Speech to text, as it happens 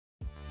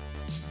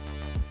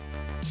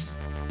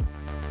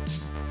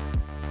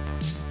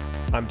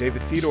I'm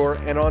David Fedor,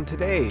 and on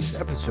today's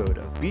episode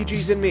of Bee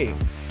Gees and Me,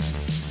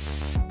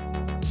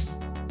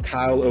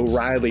 Kyle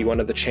O'Reilly, one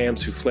of the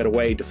champs who fled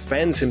away,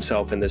 defends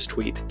himself in this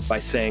tweet by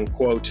saying,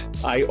 quote,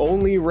 "I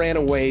only ran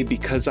away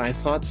because I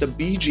thought the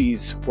Bee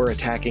Gees were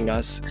attacking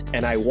us,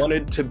 and I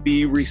wanted to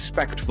be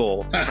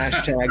respectful.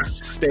 Hashtag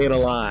staying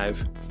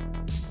alive."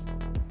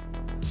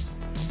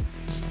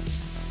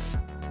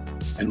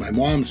 And my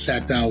mom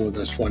sat down with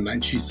us one night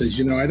and she says,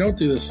 "You know, I don't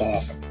do this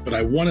often, but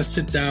I want to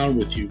sit down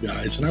with you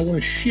guys and I want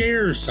to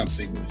share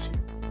something with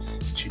you."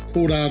 She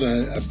pulled out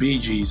a Bee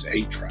Gees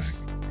 8-track.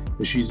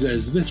 And she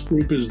says, "This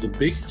group is the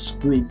biggest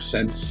group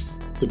since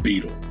the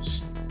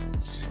Beatles."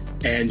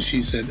 And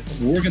she said,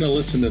 "We're going to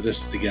listen to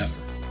this together."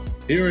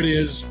 Here it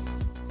is,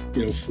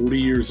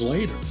 40 years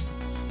later.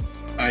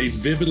 I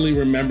vividly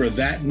remember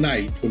that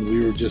night when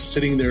we were just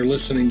sitting there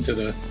listening to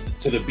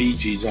the Bee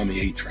Gees on the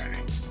 8-track.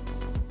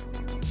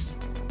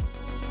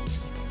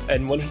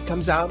 And when he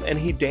comes out and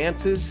he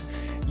dances,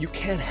 you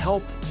can't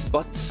help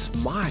but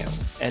smile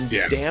and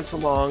dance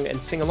along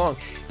and sing along.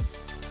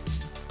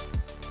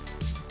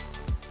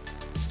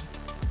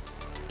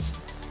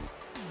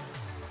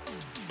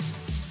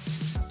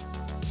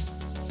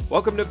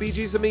 Welcome to Bee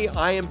Gees and Me.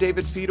 I am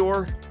David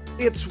Fedor.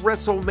 It's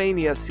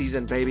WrestleMania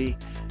season, baby.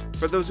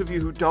 For those of you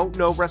who don't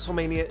know,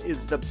 WrestleMania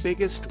is the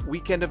biggest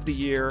weekend of the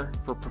year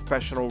for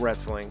professional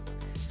wrestling.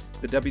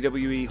 The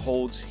WWE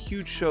holds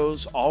huge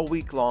shows all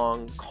week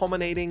long,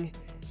 culminating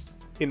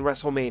in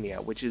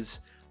WrestleMania, which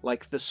is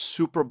like the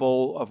Super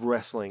Bowl of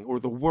wrestling or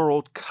the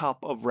World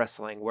Cup of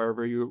wrestling.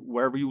 Wherever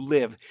you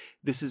live,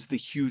 this is the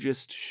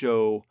hugest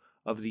show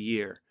of the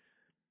year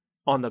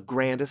on the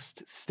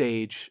grandest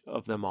stage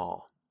of them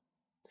all.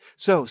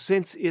 So,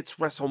 since it's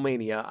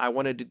WrestleMania, I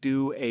wanted to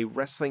do a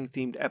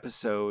wrestling-themed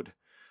episode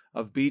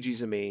of Bee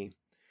Gees and Me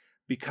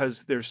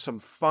because there's some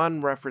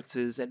fun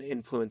references and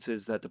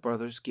influences that the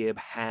Brothers Gibb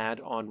had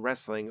on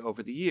wrestling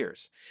over the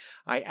years.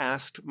 I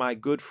asked my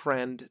good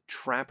friend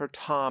Trapper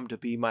Tom to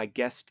be my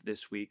guest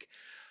this week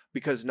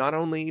because not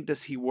only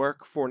does he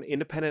work for an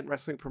independent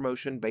wrestling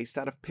promotion based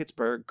out of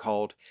Pittsburgh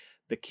called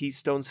the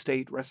Keystone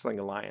State Wrestling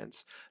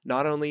Alliance,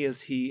 not only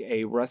is he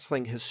a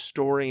wrestling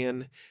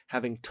historian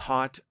having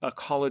taught a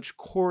college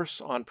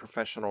course on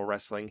professional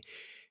wrestling,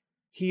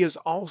 he is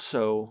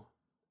also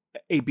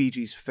a Bee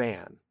Gees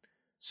fan.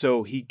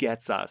 So he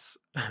gets us.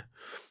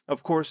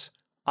 Of course,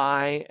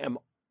 I am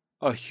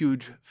a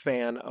huge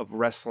fan of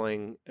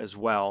wrestling as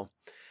well.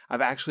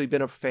 I've actually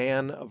been a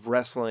fan of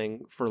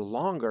wrestling for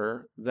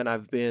longer than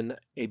I've been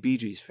a Bee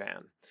Gees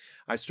fan.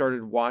 I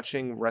started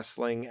watching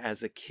wrestling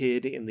as a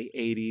kid in the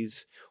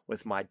 80s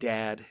with my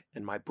dad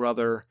and my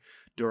brother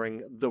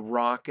during the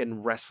rock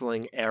and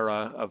wrestling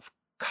era of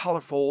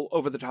colorful,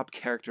 over-the-top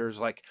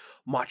characters like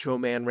Macho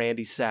Man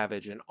Randy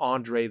Savage and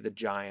Andre the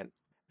Giant.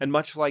 And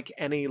much like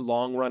any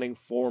long-running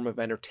form of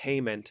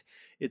entertainment,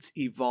 it's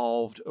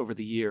evolved over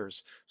the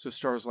years. So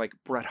stars like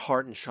Bret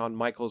Hart and Shawn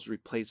Michaels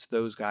replaced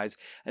those guys,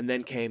 and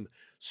then came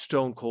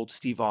Stone Cold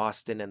Steve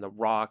Austin and The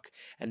Rock,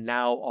 and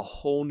now a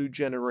whole new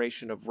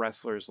generation of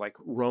wrestlers like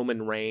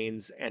Roman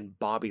Reigns and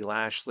Bobby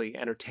Lashley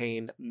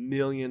entertain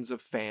millions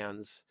of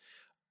fans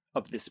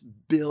of this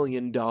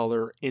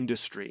billion-dollar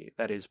industry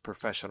that is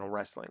professional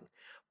wrestling.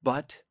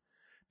 But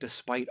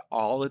despite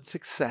all its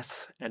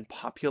success and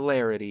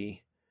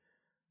popularity,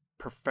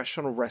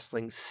 professional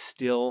wrestling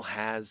still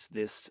has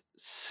this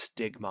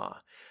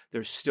stigma.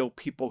 There's still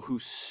people who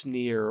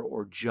sneer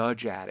or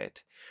judge at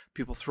it.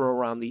 People throw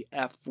around the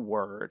F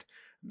word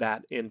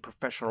that in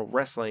professional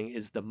wrestling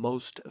is the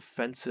most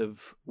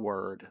offensive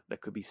word that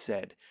could be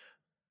said.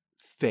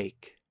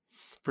 Fake.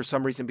 For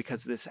some reason,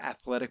 because this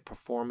athletic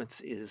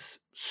performance is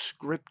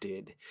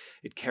scripted,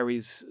 it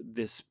carries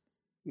this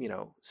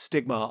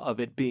stigma of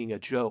it being a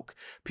joke.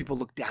 People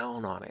look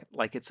down on it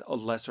like it's a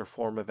lesser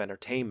form of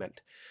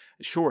entertainment.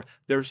 Sure,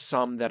 there's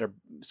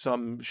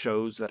some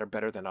shows that are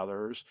better than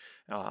others,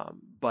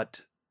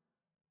 but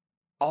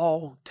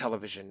all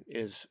television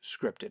is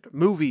scripted.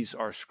 Movies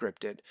are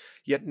scripted,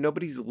 yet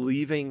nobody's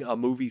leaving a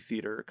movie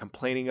theater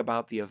complaining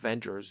about the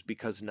Avengers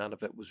because none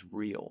of it was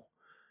real.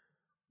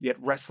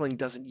 Yet wrestling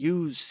doesn't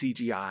use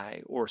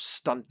CGI or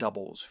stunt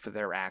doubles for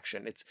their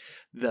action. It's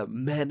the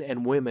men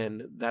and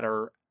women that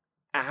are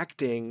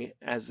acting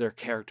as their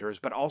characters,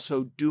 but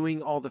also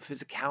doing all the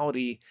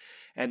physicality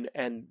and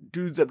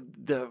do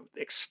the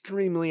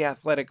extremely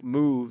athletic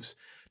moves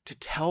to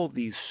tell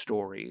these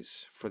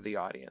stories for the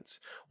audience.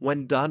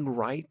 When done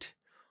right,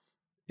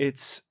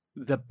 it's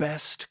the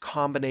best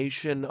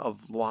combination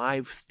of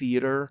live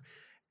theater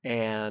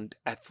and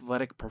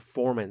athletic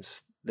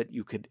performance that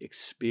you could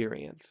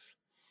experience.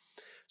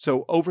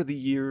 So over the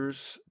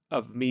years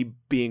of me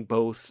being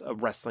both a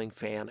wrestling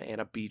fan and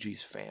a Bee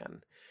Gees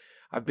fan,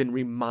 I've been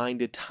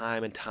reminded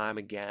time and time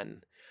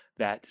again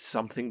that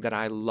something that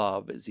I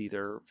love is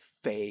either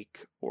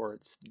fake or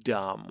it's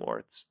dumb or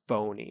it's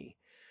phony.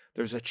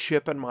 There's a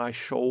chip on my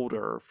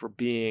shoulder for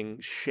being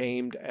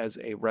shamed as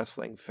a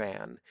wrestling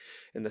fan,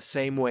 in the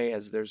same way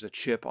as there's a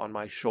chip on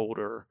my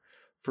shoulder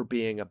for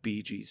being a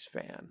Bee Gees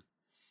fan.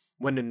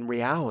 When in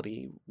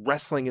reality,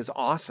 wrestling is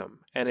awesome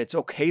and it's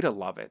okay to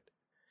love it.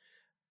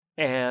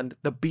 And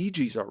the Bee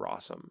Gees are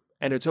awesome,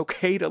 and it's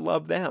okay to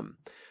love them.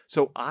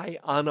 So I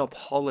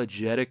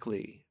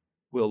unapologetically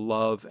will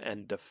love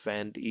and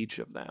defend each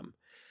of them.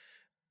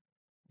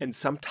 And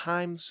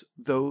sometimes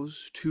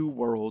those two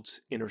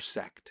worlds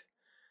intersect.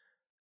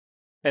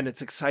 And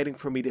it's exciting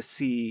for me to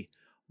see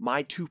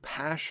my two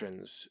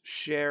passions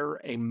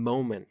share a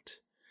moment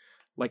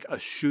like a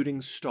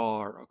shooting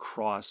star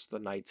across the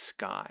night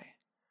sky.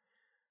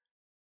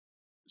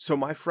 So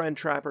my friend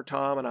Trapper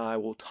Tom and I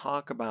will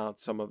talk about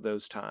some of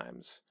those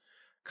times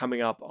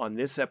coming up on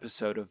this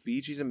episode of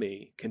Bee Gees and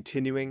Me,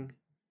 continuing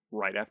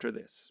right after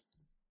this.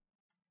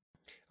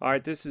 All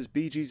right, this is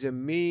Bee Gees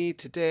and Me.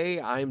 Today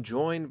I'm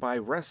joined by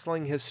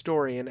wrestling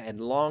historian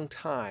and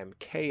longtime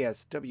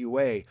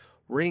KSWA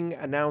ring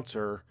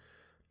announcer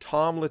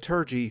Tom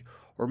Liturgy,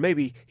 or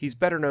maybe he's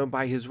better known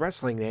by his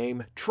wrestling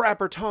name,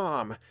 Trapper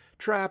Tom.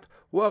 Trap,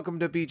 welcome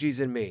to Bee Gees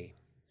and Me.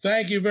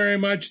 Thank you very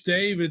much,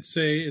 Dave. It's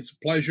a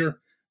pleasure.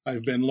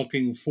 I've been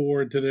looking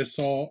forward to this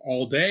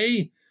all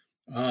day,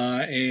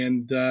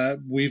 and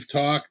we've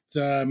talked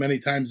many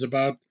times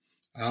about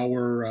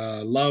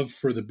our love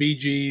for the Bee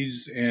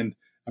Gees, and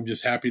I'm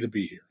just happy to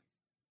be here.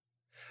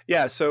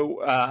 Yeah,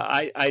 so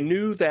I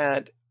knew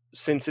that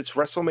since it's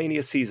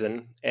WrestleMania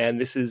season,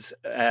 and this is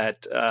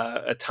at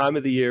a time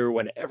of the year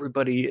when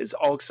everybody is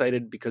all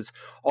excited because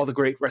all the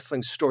great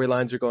wrestling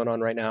storylines are going on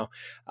right now,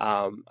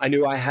 I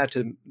knew I had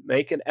to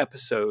make an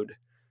episode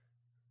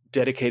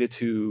dedicated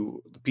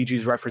to Bee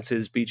Gees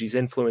references, Bee Gees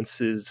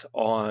influences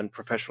on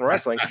professional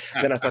wrestling.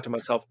 Then I thought to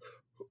myself,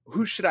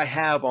 who should I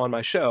have on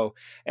my show?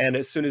 And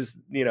as soon as,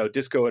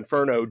 Disco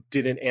Inferno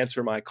didn't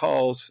answer my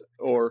calls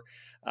or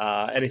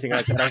anything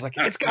like that, I was like,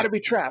 it's got to be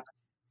Trap.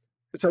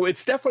 So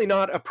it's definitely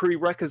not a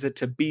prerequisite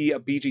to be a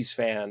Bee Gees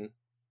fan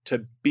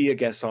to be a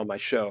guest on my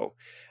show,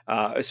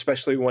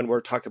 especially when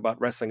we're talking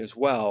about wrestling as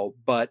well.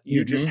 But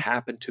you just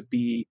happen to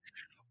be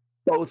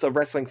both a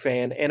wrestling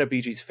fan and a Bee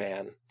Gees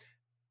fan.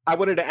 I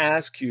wanted to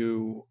ask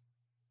you,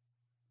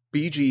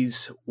 Bee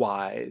Gees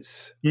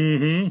wise,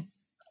 we've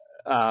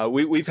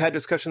had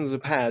discussions in the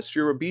past.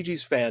 You're a Bee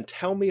Gees fan.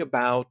 Tell me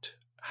about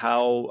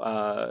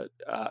how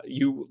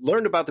you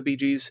learned about the Bee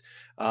Gees.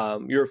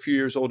 You're a few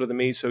years older than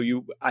me, so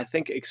you, I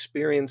think,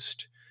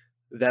 experienced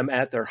them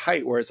at their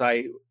height, whereas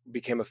I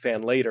became a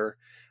fan later.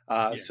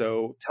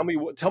 So tell me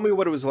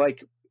what it was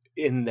like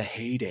in the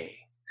heyday.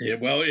 Yeah,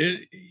 well,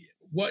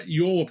 what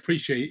you'll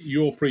appreciate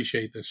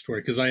this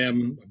story, because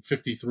I'm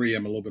 53.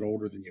 I'm a little bit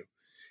older than you.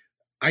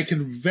 I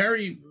could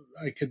very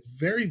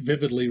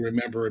vividly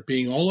remember it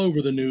being all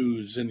over the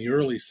news in the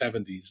early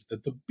 70s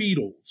that the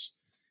Beatles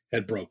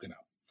had broken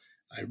up.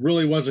 I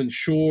really wasn't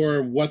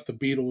sure what the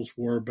Beatles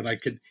were, but I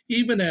could,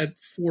 even at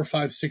 4,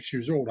 5, 6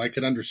 years old, I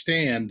could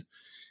understand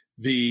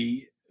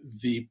the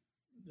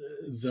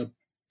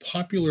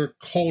popular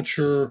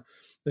culture,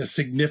 the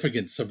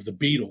significance of the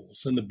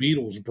Beatles and the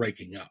Beatles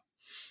breaking up.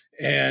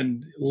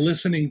 And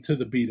listening to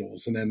the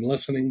Beatles, and then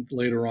listening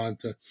later on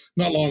to,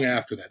 not long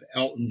after that,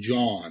 Elton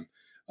John,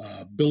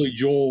 Billy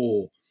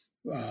Joel,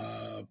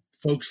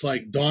 folks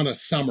like Donna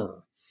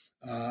Summer,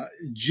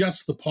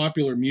 just the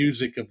popular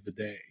music of the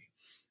day.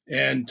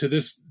 And to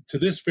this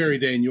very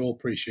day, and you'll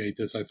appreciate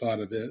this, I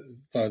thought of this.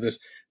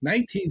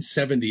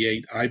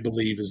 1978, I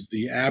believe, is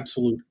the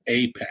absolute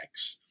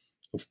apex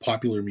of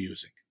popular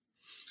music.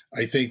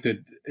 I think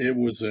that it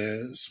was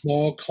a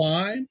small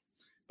climb,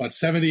 but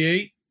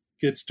 78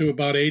 gets to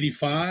about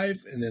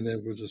 85, and then there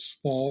was a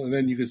small, and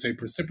then you could say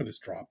precipitous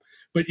drop.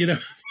 But,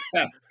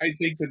 I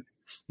think that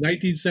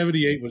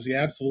 1978 was the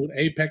absolute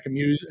apex of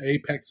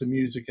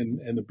music, and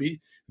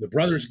the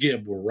Brothers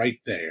Gibb were right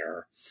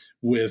there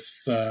with,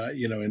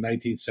 in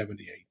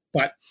 1978.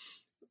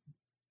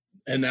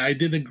 And I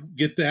didn't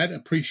get that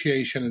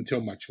appreciation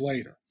until much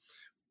later.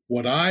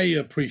 What I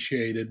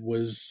appreciated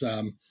was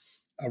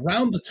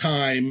around the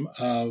time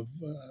of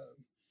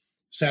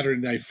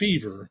Saturday Night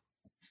Fever,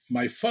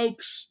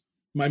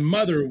 my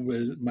mother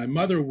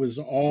was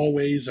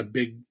always a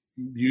big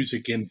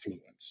music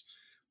influence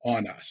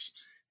on us.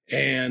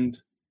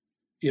 And,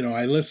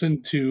 I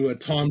listened to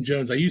Tom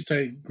Jones. I used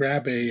to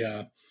grab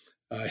a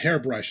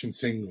hairbrush and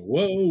sing,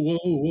 "Whoa, whoa,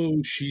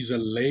 whoa, she's a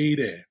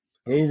lady,"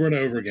 over and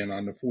over again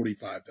on the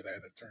 45 that I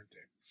had a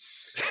turntable.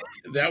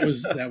 That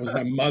was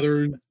my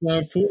mother's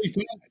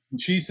 45.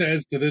 And she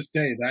says to this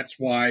day, that's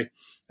why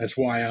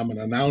I'm an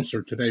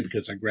announcer today,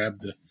 because I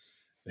grabbed the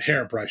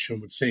hairbrush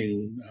and would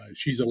sing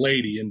 "She's a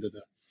Lady" into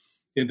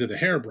the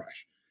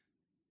hairbrush.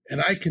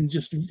 And I can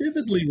just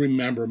vividly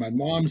remember my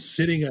mom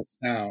sitting us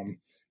down.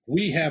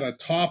 We had a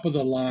top of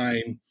the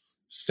line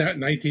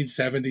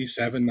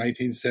 1977,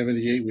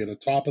 1978. We had a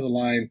top of the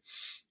line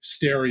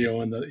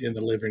stereo in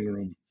the living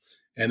room,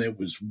 and it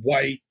was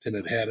white, and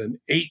it had an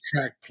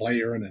 8-track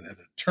player, and it had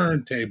a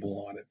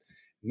turntable on it,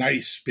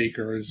 nice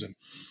speakers. And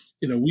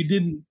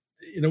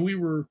we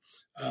were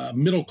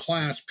middle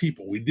class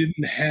people. We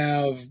didn't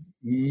have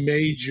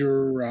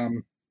major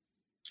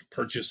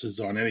purchases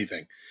on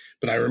anything,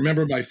 but I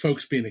remember my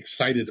folks being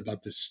excited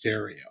about this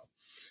stereo.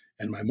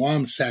 And my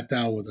mom sat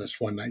down with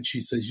us one night and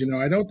she says,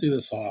 "I don't do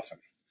this often.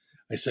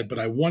 I said, but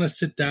I want to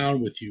sit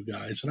down with you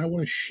guys and I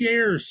want to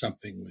share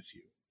something with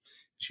you.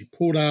 She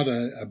pulled out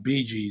a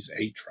Bee Gees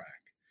 8-track.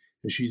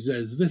 And she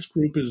says, this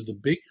group is the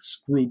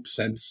biggest group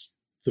since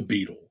the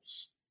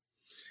Beatles.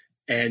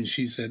 And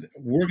she said,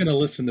 we're going to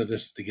listen to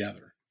this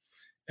together.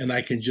 And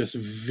I can just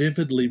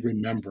vividly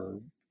remember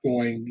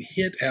going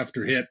hit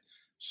after hit,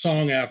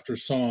 song after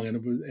song.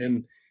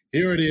 And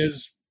here it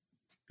is,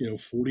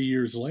 40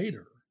 years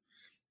later.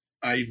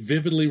 I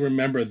vividly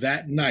remember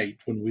that night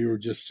when we were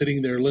just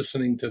sitting there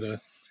listening to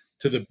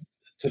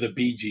the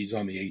Bee Gees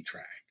on the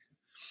 8-track.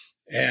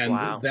 And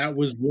Wow. that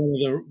was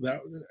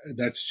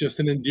that's just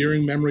an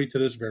endearing memory to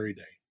this very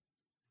day.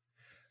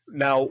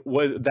 Now,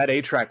 was that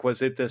 8-track,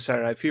 was it the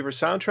Saturday Night Fever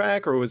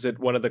soundtrack, or was it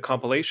one of the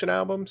compilation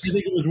albums? I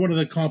think it was one of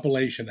the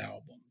compilation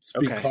albums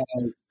Okay. because,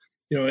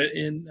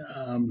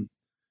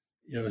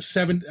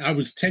 I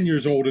was 10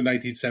 years old in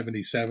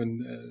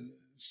 1977,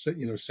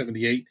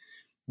 78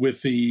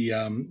 with the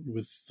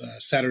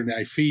Saturday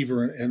Night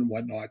Fever and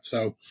whatnot.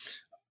 So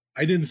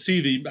I didn't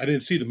see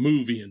the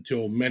movie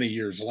until many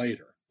years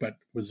later, but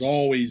was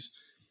always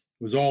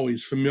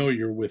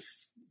familiar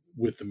with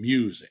the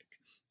music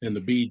and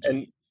the Bee Gees.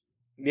 And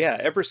yeah,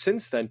 ever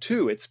since then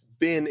too, it's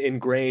been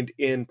ingrained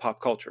in pop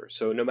culture.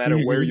 So no matter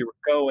where you were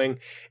going,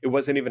 it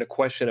wasn't even a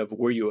question of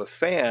were you a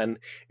fan.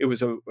 It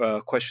was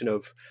a question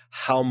of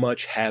how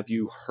much have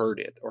you heard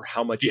it, or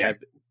how much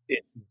have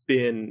it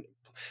been.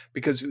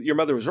 Because your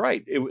mother was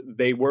right.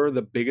 They were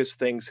the biggest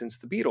thing since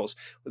the Beatles.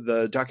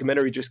 The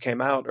documentary just came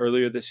out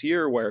earlier this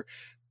year where,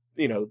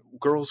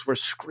 girls were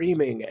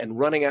screaming and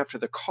running after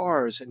the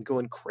cars and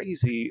going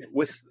crazy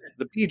with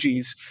the Bee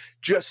Gees,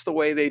 just the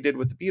way they did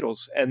with the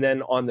Beatles. And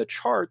then on the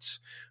charts,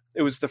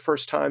 it was the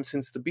first time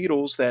since the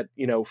Beatles that,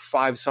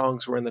 5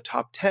 songs were in the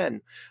top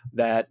 10,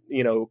 that,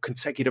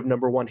 consecutive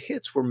 #1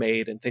 hits were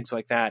made and things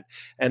like that.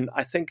 And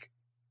I think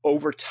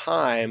over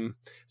time,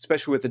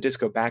 especially with the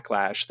disco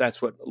backlash,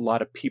 that's what a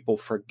lot of people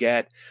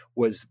forget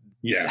was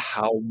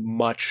how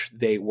much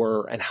they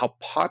were and how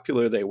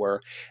popular they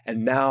were.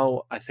 And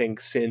now I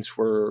think since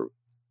we're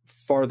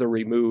farther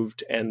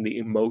removed and the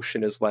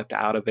emotion is left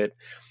out of it,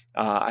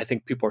 I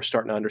think people are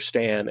starting to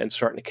understand and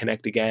starting to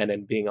connect again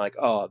and being like,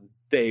 oh,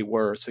 they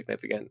were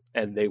significant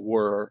and they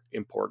were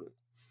important.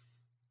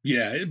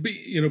 Yeah,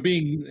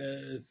 being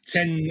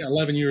 10,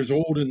 11 years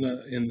old in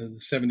the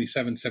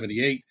 77,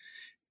 78,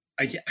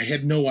 I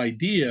had no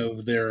idea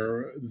of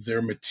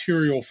their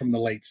material from the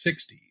late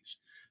 60s.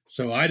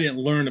 So I didn't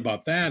learn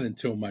about that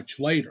until much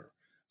later.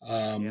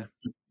 And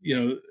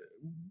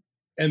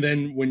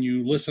then when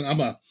you listen,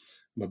 I'm a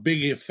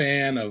big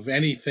fan of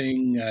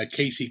anything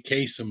Casey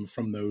Kasem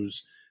from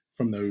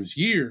those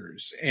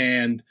years.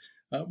 And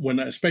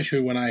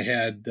especially when I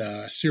had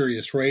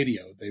Sirius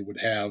Radio, they would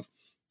have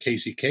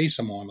Casey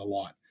Kasem on a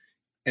lot.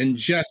 And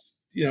just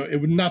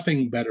it was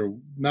nothing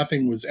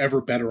was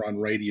ever better on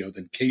radio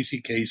than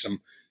Casey Kasem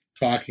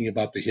talking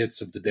about the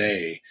hits of the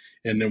day.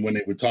 And then when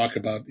they would talk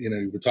about, he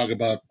would talk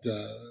about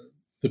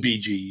the Bee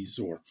Gees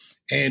or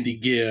Andy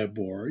Gibb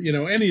or,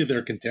 any of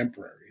their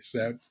contemporaries.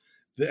 That,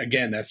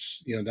 again,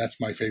 that's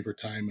my favorite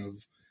time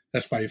of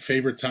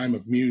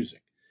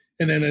music.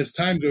 And then as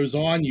time goes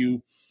on,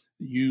 you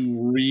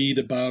read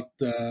about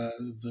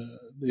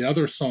the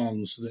other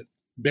songs that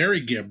Barry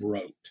Gibb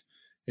wrote,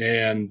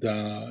 and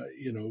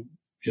the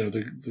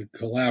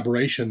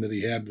collaboration that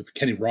he had with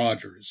Kenny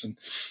Rogers and,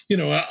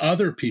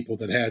 other people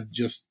that had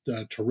just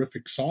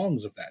terrific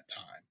songs of that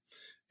time.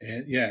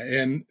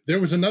 And there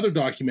was another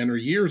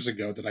documentary years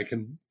ago that I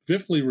can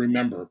vividly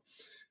remember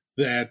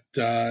that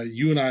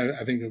you and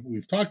I think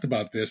we've talked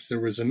about this.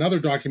 There was another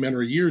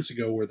documentary years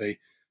ago where they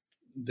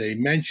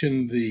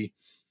mentioned the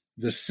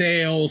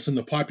sales and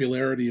the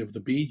popularity of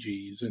the Bee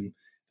Gees. And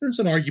there's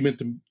an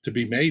argument to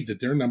be made that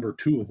they're number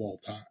 2 of all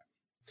time.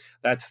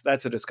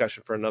 That's a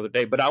discussion for another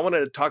day. But I wanted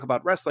to talk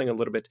about wrestling a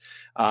little bit.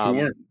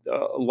 Sure.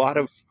 A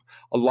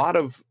lot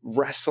of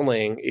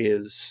wrestling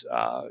is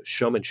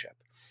showmanship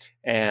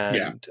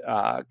and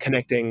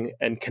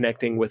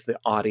connecting with the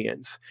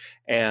audience.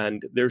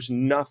 And there's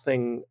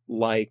nothing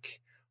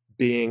like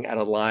being at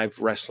a live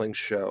wrestling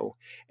show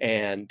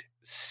and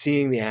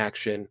seeing the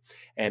action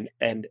and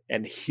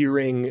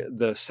hearing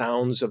the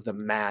sounds of the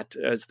mat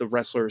as the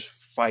wrestlers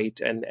fight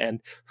and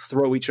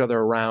throw each other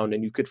around,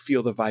 and you could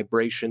feel the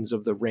vibrations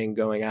of the ring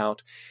going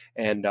out,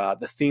 and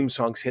the theme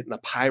songs hit and the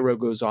pyro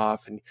goes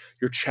off and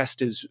your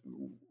chest is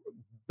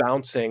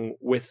bouncing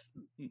with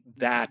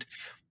that.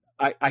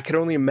 I could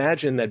only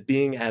imagine that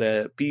being at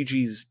a Bee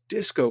Gees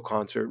disco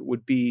concert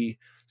would be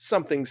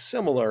something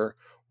similar,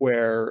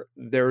 where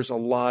there's a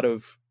lot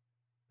of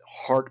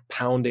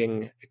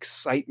heart-pounding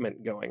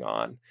excitement going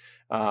on.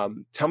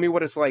 Tell me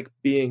what it's like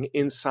being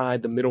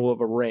inside the middle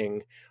of a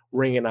ring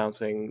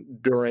announcing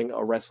during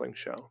a wrestling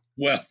show.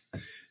 Well,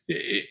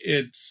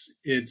 it's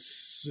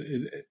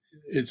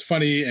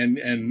funny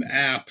and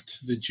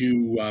apt that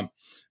you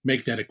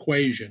make that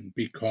equation,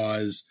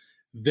 because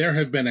there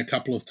have been a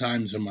couple of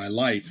times in my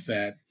life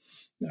that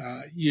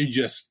you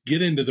just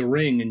get into the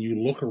ring and you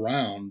look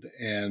around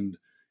and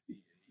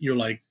you're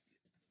like,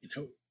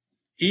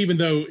 even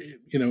though,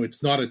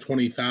 it's not a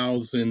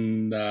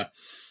 20,000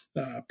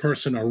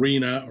 person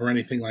arena or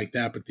anything like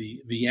that, but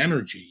the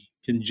energy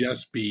can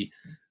just be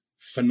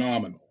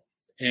phenomenal.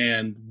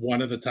 And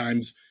one of the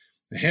times,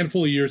 a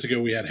handful of years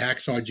ago, we had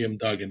Hacksaw Jim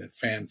Duggan at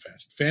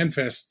FanFest.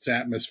 FanFest's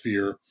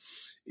atmosphere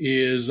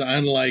is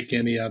unlike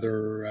any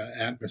other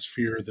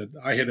atmosphere that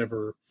I had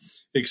ever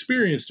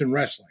experienced in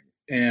wrestling.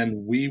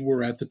 And we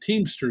were at the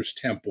Teamsters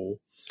Temple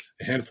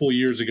a handful of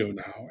years ago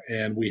now,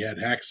 and we had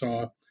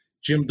Hacksaw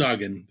Jim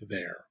Duggan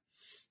there.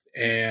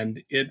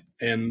 And the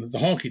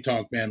Honky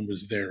Tonk Man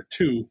was there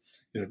too.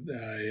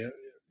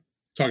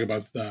 Talk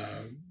about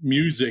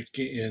music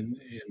in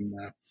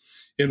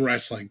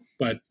wrestling.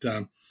 But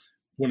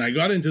when I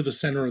got into the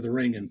center of the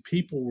ring and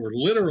people were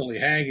literally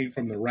hanging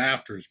from the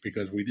rafters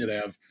because we did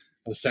have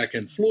a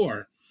second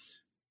floor,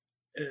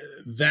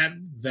 that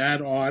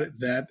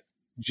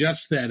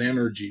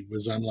energy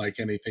was unlike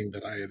anything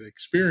that I had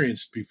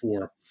experienced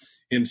before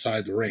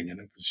inside the ring, and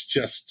it was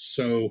just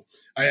so.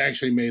 I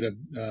actually made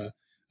a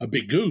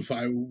big goof.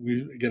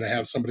 We were going to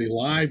have somebody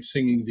live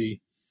singing the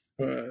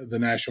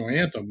national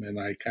anthem, and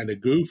I kind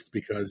of goofed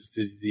because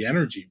the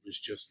energy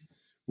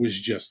was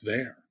just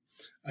there.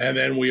 And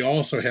then we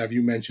also have,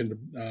 you mentioned,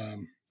 I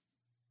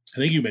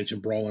think you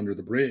mentioned Brawl Under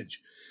the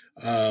Bridge.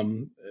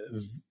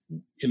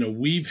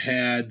 We've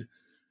had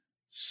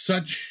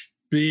such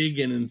big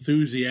and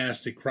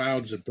enthusiastic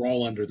crowds at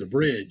Brawl Under the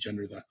Bridge,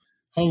 under the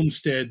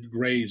Homestead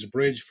Grays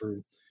Bridge,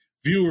 for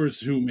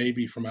viewers who may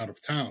be from out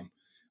of town.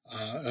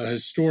 A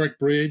historic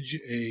bridge,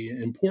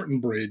 an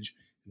important bridge.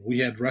 We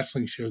had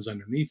wrestling shows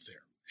underneath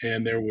there.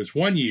 And there was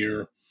one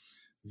year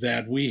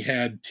that we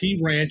had T.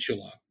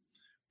 Rantula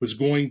was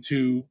going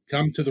to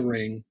come to the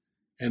ring,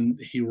 and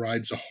he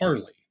rides a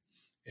Harley.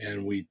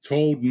 And we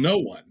told no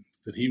one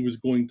that he was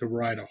going to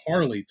ride a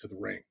Harley to the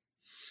ring.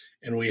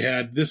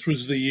 And this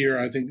was the year,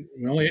 I think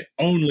we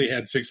only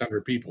had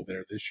 600 people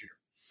there this year,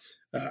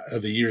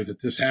 the year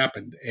that this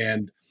happened.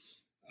 And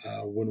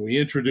when we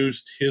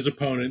introduced his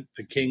opponent,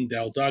 the King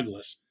Del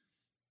Douglas,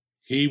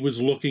 he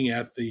was looking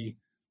at the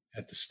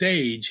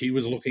stage. He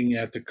was looking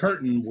at the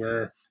curtain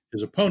where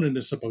his opponent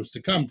is supposed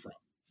to come from.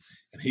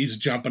 And he's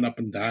jumping up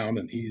and down,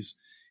 and he's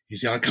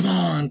yelling, come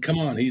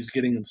on. He's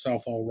getting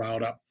himself all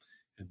riled up.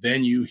 And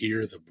then you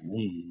hear the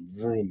boom,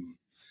 vroom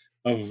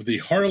of the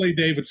Harley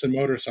Davidson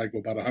motorcycle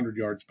about 100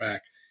 yards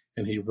back,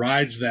 and he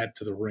rides that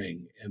to the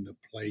ring, and the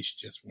place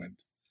just went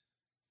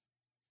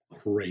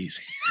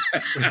crazy.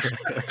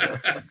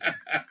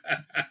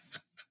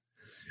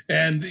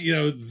 And,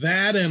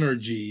 that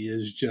energy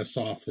is just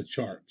off the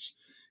charts.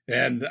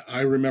 And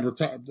I remember,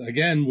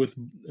 again, with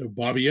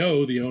Bobby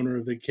O, the owner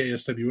of the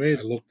KSWA,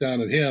 I looked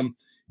down at him,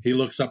 he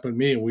looks up at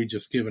me, and we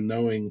just give a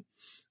knowing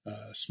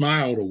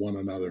smile to one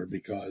another,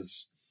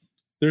 because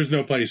there's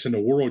no place in the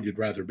world you'd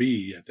rather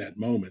be at that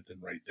moment than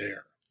right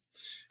there.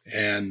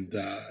 And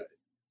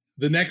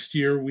the next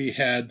year we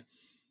had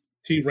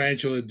T.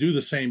 Rantula do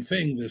the same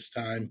thing, this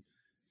time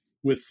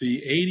with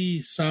the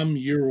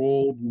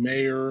 80-some-year-old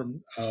mayor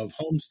of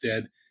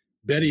Homestead,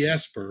 Betty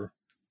Esper,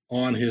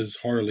 on his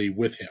Harley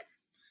with him.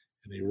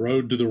 And he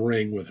rode to the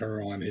ring with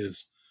her on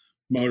his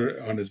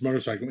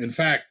motorcycle. In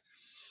fact,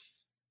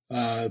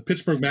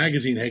 Pittsburgh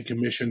Magazine had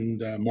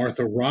commissioned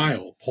Martha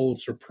Ryle,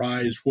 Pulitzer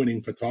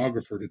Prize-winning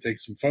photographer, to take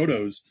some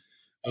photos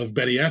of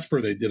Betty Esper.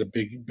 They did a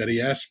big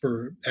Betty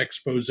Esper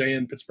expose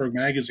in Pittsburgh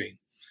Magazine.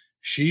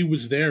 She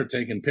was there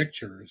taking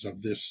pictures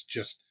of this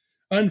just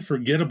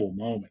unforgettable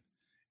moment.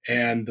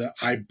 And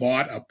I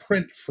bought a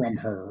print from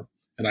her,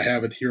 and I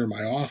have it here in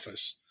my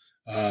office,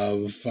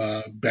 of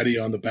Betty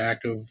on the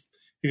back of.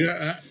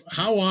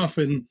 How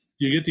often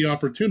do you get the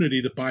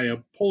opportunity to buy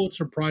a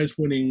Pulitzer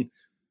Prize-winning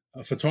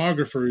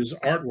photographer's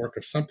artwork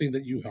of something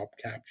that you helped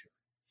capture?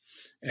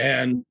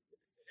 And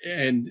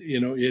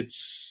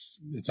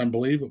it's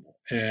unbelievable.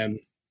 And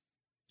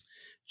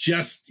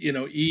just,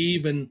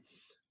 even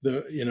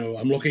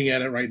I'm looking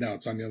at it right now.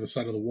 It's on the other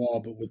side of the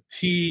wall, but with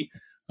T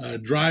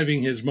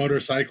driving his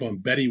motorcycle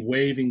and Betty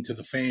waving to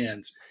the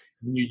fans,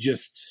 and you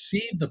just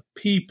see the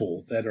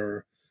people that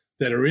are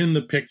in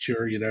the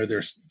picture.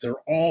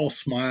 They're all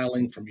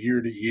smiling from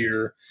ear to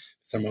ear.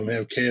 Some of them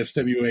have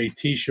KSWA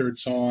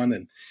T-shirts on,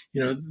 and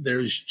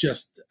there's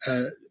just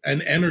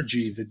an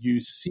energy that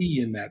you see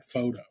in that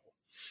photo,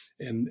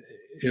 and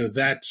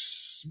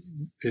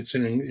it's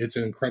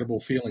an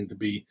incredible feeling to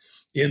be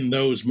in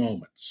those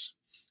moments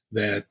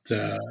that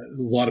a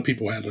lot of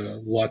people had a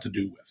lot to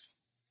do with.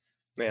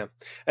 Yeah.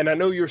 And I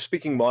know you're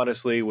speaking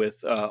modestly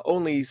with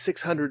only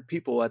 600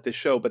 people at this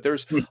show, but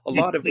there's a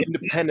lot of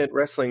independent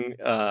wrestling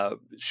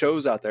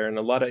shows out there, and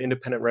a lot of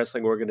independent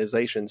wrestling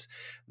organizations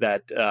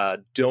that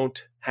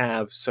don't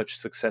have such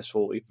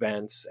successful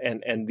events.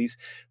 And these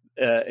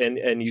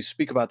and you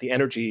speak about the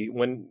energy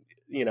when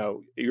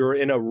you're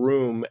in a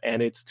room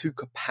and it's to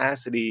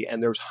capacity,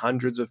 and there's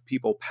hundreds of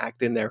people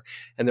packed in there,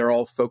 and they're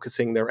all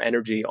focusing their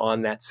energy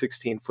on that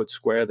 16-foot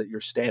square that you're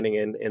standing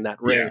in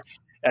that ring. Yeah.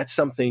 That's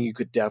something you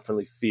could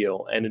definitely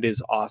feel, and it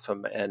is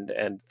awesome.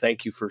 And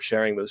thank you for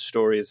sharing those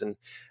stories. And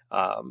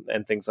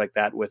and things like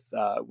that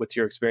with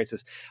your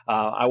experiences.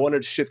 I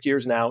wanted to shift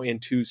gears now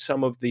into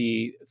some of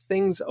the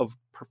things of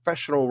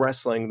professional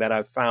wrestling that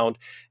I've found,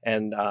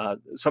 and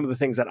some of the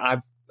things that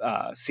I've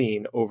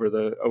seen over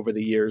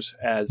the years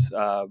as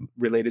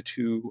related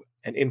to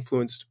and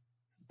influenced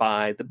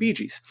by the Bee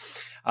Gees.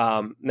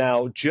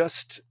 Now,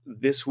 just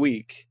this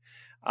week,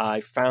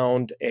 I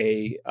found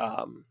a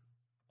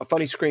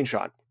funny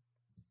screenshot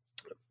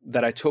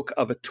that I took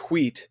of a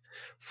tweet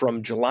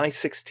from July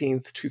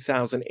 16th,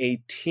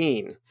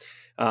 2018,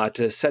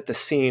 to set the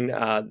scene.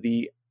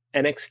 The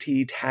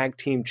NXT Tag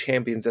Team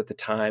Champions at the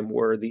time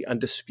were the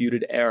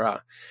Undisputed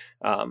Era,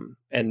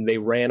 and they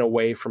ran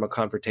away from a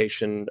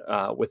confrontation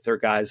with their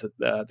guys,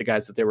 the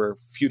guys that they were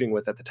feuding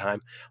with at the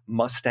time,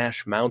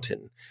 Mustache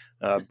Mountain,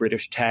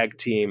 British tag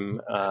team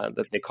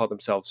that they called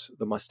themselves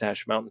the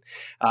Mustache Mountain.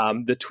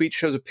 The tweet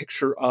shows a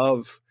picture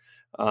of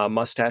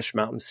Mustache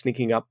Mountain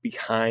sneaking up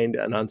behind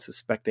an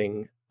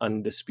unsuspecting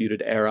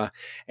Undisputed Era,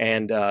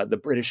 and the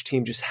British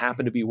team just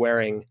happened to be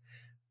wearing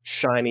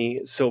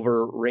shiny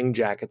silver ring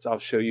jackets. I'll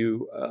show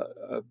you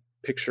a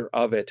picture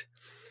of it.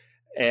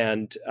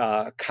 And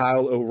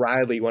Kyle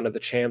O'Reilly, one of the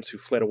champs who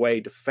fled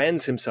away,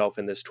 defends himself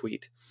in this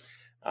tweet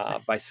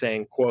by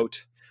saying,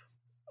 quote,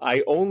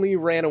 "I only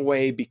ran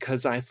away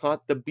because I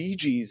thought the Bee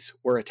Gees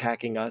were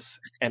attacking us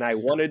and I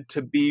wanted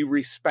to be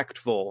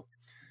respectful."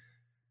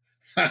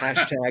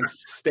 Hashtag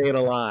staying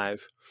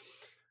alive.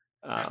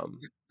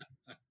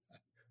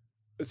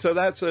 So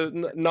that's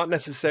not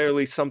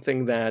necessarily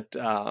something that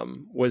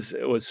was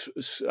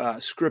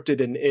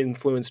scripted and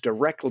influenced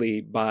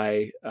directly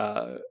by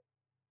the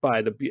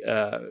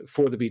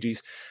for the Bee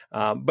Gees,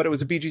 but it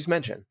was a Bee Gees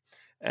mention,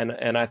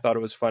 and I thought it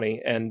was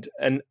funny, and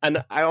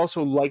I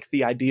also like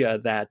the idea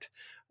that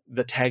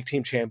the tag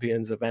team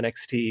champions of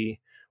NXT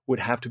would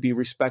have to be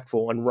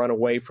respectful and run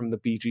away from the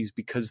Bee Gees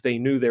because they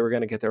knew they were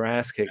going to get their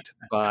ass kicked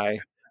by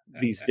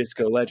these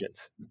disco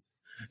legends.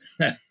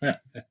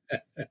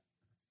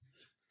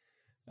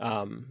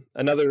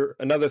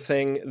 Another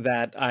thing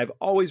that I've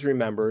always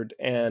remembered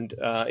and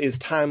is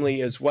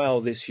timely as well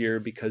this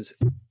year, because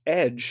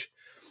Edge,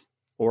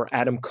 or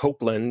Adam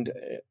Copeland,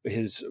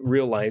 his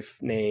real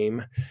life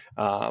name,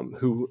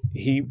 who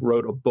he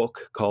wrote a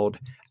book called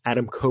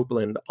Adam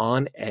Copeland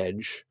on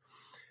Edge.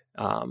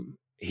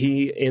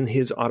 He, in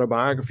his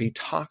autobiography,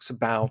 talks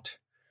about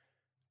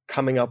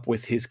coming up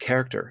with his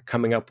character,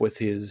 coming up with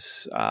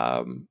his,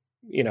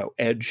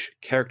 Edge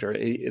character.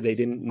 They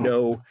didn't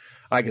know,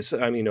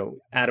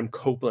 Adam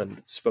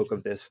Copeland spoke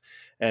of this.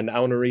 And I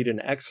want to read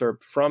an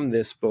excerpt from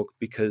this book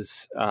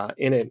because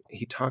in it,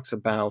 he talks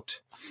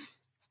about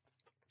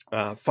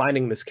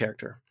finding this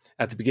character.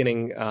 At the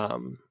beginning,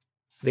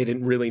 they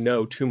didn't really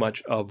know too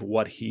much of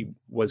what he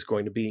was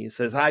going to be. He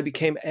says, "I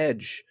became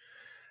Edge,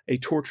 a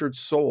tortured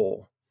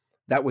soul.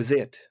 That was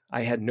it.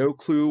 I had no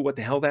clue what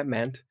the hell that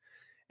meant,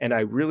 and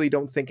I really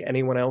don't think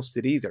anyone else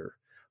did either.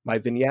 My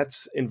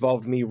vignettes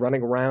involved me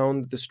running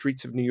around the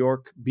streets of New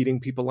York, beating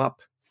people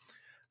up.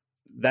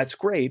 That's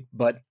great,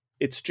 but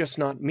it's just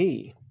not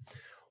me.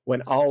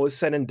 When all was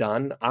said and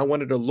done, I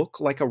wanted to look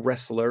like a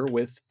wrestler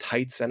with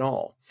tights and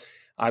all.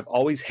 I've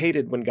always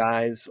hated when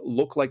guys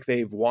look like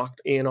they've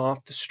walked in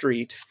off the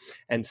street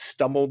and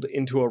stumbled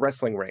into a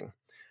wrestling ring.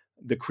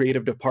 The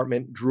creative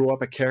department drew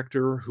up a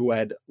character who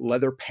had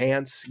leather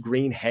pants,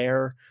 green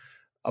hair,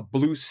 a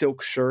blue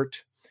silk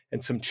shirt,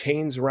 and some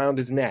chains around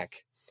his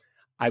neck.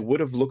 I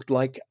would have looked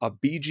like a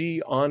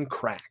BG on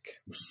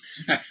crack."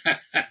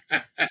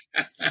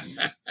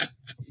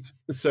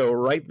 So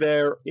right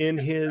there in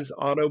his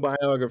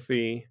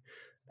autobiography,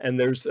 and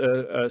there's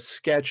a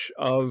sketch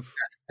of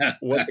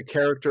what the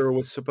character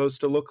was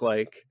supposed to look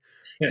like.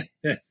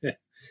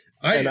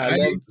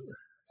 I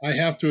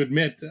have to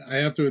admit,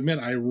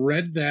 I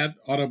read that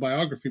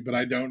autobiography, but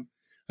I don't.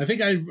 I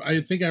think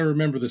I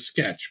remember the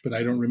sketch, but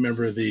I don't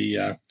remember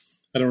the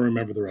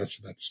rest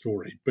of that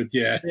story. But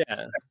yeah.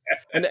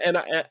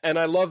 And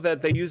I love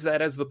that they use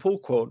that as the pull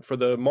quote for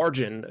the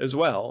margin as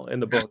well in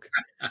the book.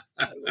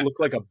 Look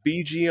like a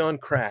BG on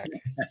crack.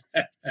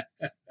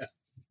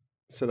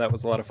 So that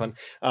was a lot of fun.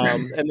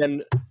 And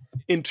then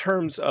in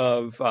terms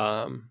of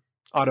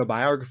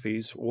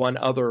autobiographies, one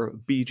other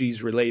Bee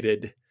Gees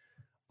related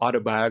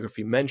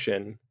autobiography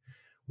mention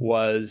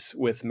was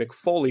with Mick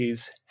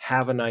Foley's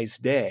 "Have a Nice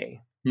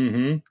Day."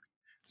 Mm-hmm.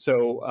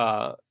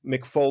 So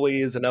Mick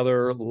Foley is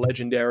another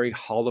legendary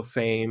Hall of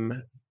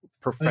Fame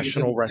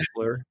professional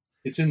wrestler.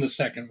 It's in the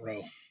second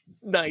row.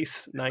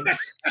 Nice.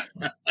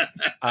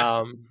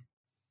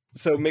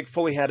 So Mick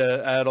Foley had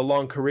a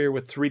long career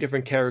with three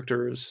different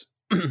characters: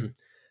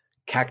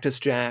 Cactus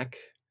Jack,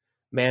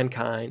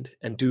 Mankind,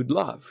 and Dude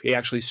Love. He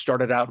actually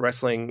started out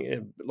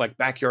wrestling, like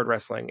backyard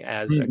wrestling,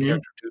 as a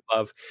character, Dude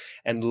Love.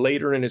 And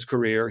later in his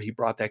career, he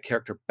brought that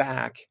character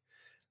back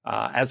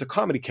as a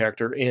comedy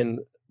character in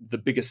the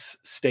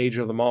biggest stage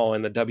of them all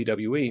in the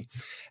WWE.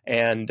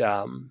 And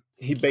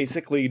he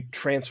basically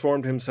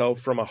transformed himself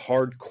from a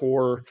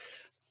hardcore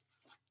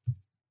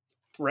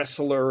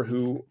wrestler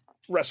who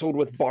wrestled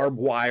with barbed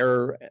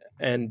wire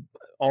and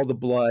all the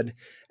blood,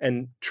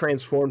 and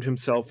transformed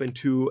himself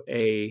into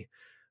a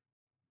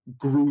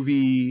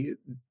groovy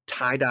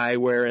tie-dye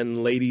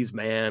wearing ladies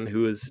man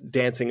who is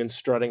dancing and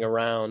strutting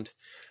around.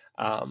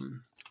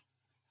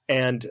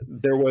 And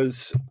there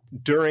was,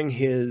 during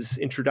his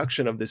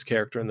introduction of this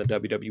character in the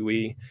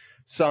WWE,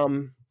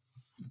 some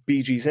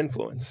Bee Gees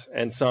influence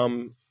and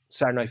some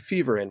Saturday Night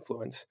Fever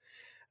influence.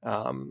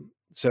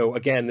 So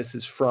again, this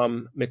is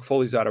from Mick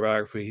Foley's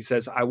autobiography. He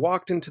says, "I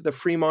walked into the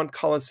Fremont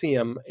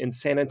Coliseum in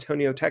San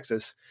Antonio,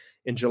 Texas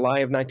in July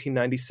of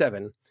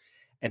 1997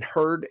 and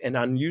heard an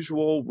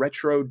unusual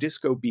retro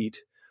disco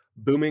beat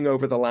booming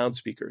over the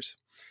loudspeakers.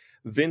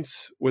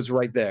 Vince was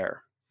right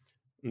there."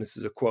 And this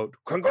is a quote,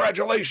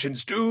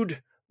 "Congratulations,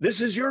 dude. This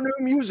is your new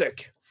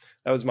music."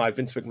 That was my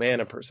Vince McMahon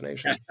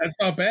impersonation. That's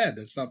not bad.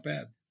 That's not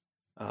bad.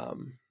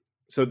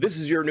 So this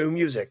is your new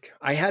music.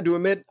 I had to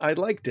admit, I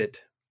liked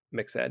it,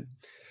 Mick said.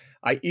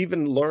 I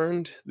even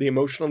learned the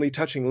emotionally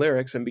touching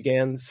lyrics and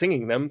began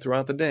singing them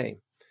throughout the day.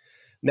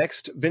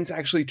 Next, Vince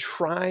actually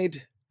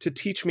tried to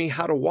teach me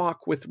how to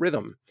walk with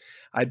rhythm.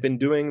 I'd been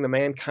doing the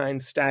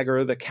Mankind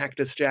Stagger, the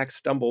Cactus Jack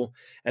Stumble,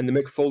 and the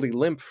Mick Foley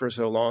Limp for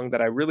so long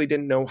that I really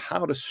didn't know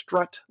how to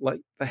strut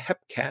like the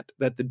hepcat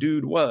that the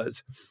dude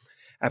was.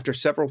 After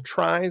several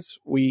tries,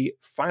 we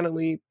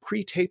finally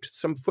pre-taped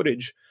some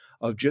footage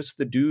of just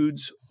the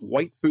dude's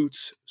white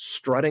boots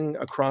strutting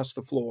across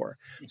the floor.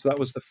 So that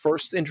was the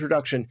first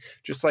introduction,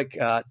 just like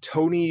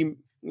Tony,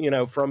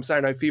 from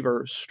Saturday Night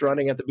Fever,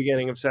 strutting at the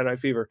beginning of Saturday Night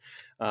Fever.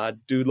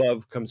 Dude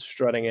Love comes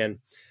strutting in.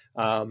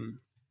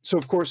 So,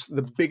 of course,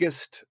 the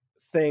biggest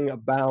thing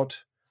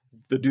about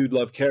the Dude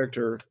Love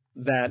character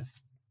that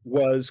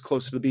was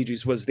close to the Bee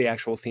Gees was the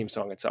actual theme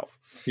song itself.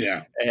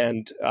 Yeah.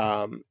 And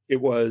it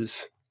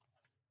was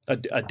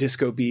a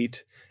disco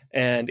beat,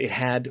 and it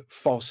had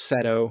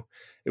falsetto.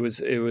 It was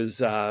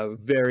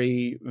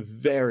very,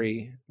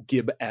 very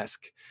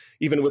Gibb-esque,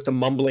 even with the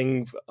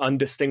mumbling,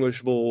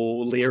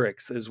 undistinguishable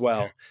lyrics as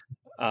well.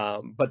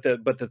 But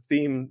the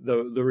theme,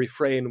 the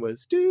refrain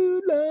was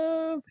 "Dude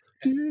Love,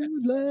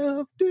 Dude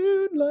Love,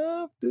 Dude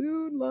Love,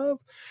 Dude Love,"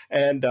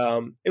 and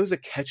it was a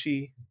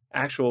catchy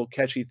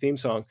theme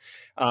song.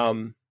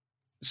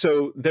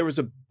 So there was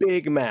a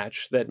big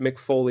match that Mick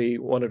Foley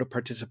wanted to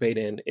participate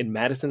in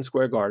Madison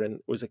Square Garden.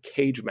 It was a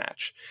cage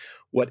match.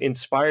 What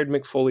inspired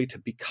Mick Foley to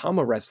become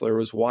a wrestler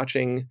was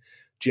watching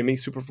Jimmy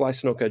Superfly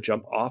Snuka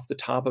jump off the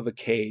top of a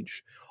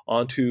cage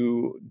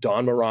onto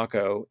Don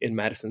Morocco in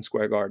Madison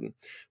Square Garden.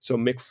 So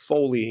Mick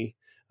Foley,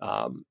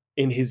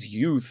 in his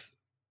youth,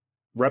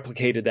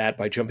 replicated that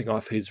by jumping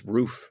off his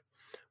roof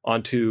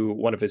onto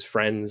one of his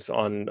friends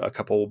on a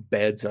couple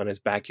beds on his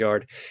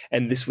backyard.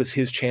 And this was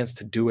his chance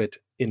to do it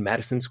in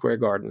Madison Square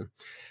Garden.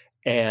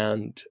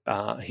 And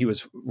he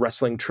was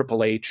wrestling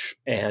Triple H,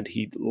 and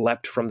he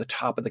leapt from the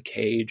top of the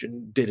cage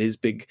and did his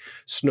big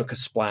Snuka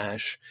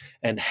splash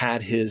and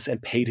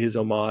paid his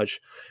homage.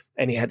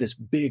 And he had this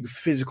big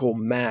physical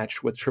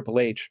match with Triple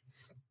H.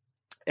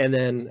 And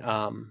then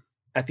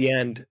at the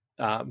end,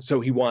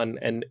 so he won,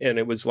 and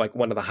it was like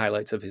one of the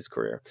highlights of his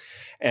career.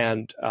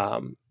 And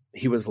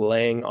he was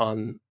laying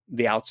on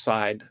the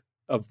outside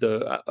of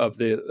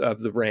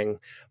the ring,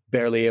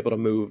 barely able to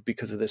move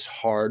because of this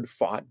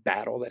hard-fought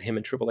battle that him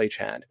and Triple H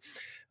had,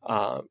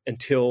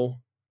 until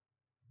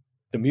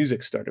the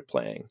music started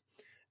playing,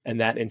 and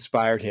that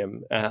inspired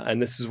him.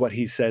 And this is what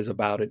he says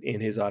about it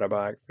in his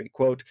autobiography,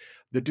 quote,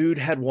 "The dude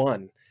had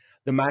won.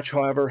 The match,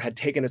 however, had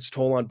taken its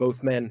toll on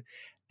both men,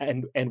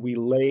 and we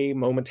lay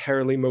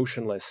momentarily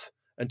motionless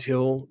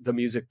until the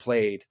music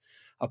played.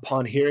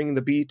 Upon hearing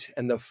the beat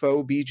and the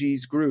faux Bee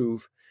Gees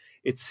groove,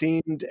 it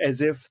seemed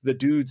as if the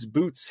dude's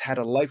boots had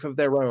a life of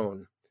their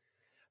own.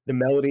 The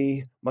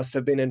melody must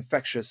have been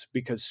infectious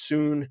because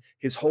soon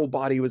his whole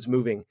body was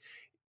moving.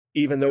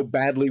 Even though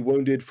badly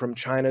wounded from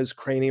China's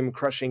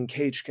cranium-crushing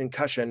cage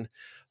concussion,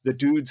 the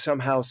dude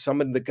somehow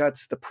summoned the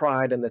guts, the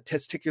pride, and the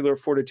testicular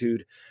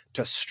fortitude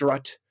to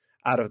strut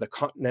out of the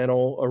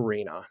Continental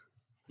Arena."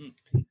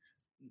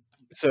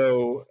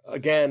 So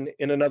again,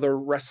 in another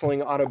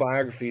wrestling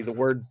autobiography, the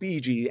word Bee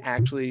Gee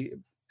actually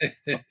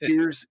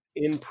appears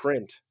in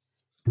print.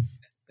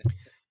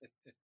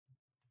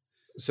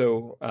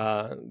 So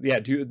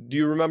do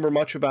you remember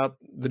much about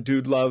the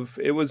Dude Love?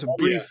 It was a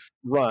brief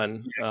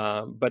run,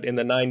 but in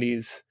the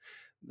 90s,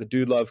 the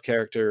Dude Love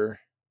character,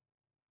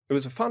 it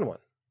was a fun one.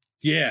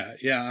 Yeah.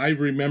 I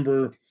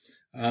remember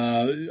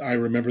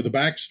the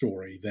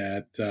backstory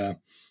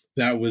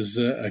that was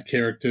a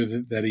character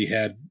that he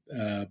had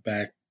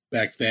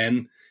back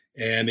then,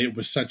 and it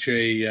was such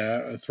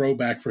a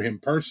throwback for him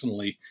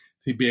personally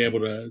to be able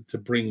to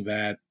bring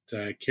that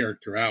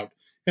character out.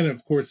 And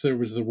of course, there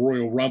was the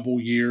Royal Rumble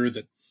year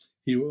that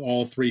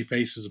all three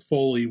faces of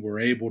Foley were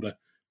able to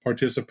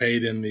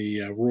participate in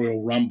the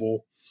Royal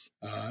Rumble,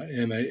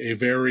 and a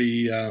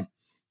very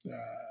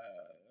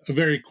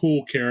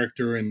cool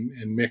character. And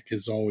Mick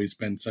has always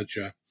been such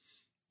a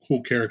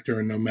cool character,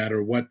 and no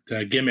matter what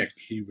gimmick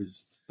he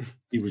was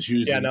he was Yeah,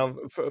 using. now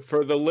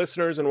for the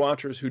listeners and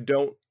watchers who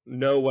don't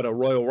know what a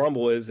Royal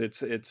Rumble is,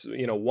 it's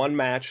one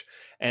match,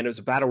 and it's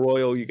a battle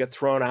royal. You get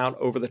thrown out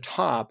over the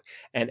top,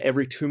 and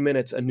every 2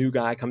 minutes a new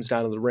guy comes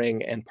down to the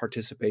ring and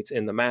participates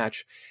in the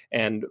match.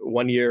 And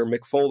one year,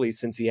 Mick Foley,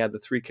 since he had the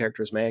three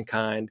characters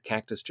Mankind,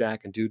 Cactus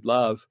Jack, and Dude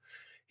Love,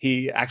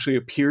 he actually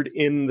appeared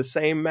in the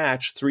same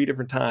match 3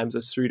 different times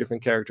as 3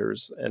 different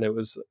characters, and it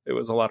was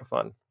a lot of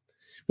fun.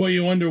 Well,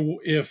 you wonder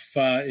if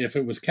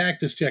it was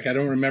Cactus Jack. I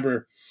don't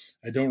remember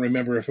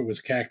if it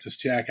was Cactus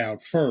Jack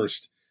out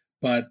first,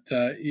 but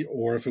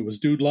or if it was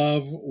Dude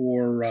Love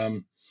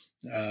or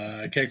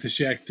Cactus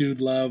Jack, Dude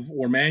Love,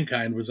 or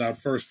Mankind was out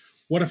first.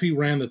 What if he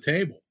ran the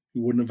table? He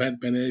wouldn't have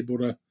been able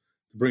to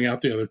bring out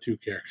the other two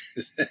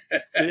characters.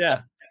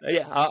 Yeah.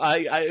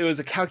 It was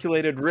a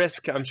calculated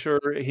risk. I'm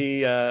sure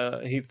he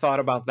thought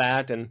about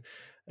that, and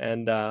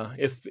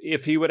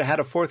if he would have had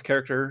a fourth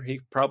character, he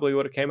probably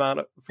would have came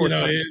out fourth.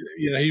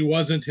 He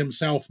wasn't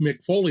himself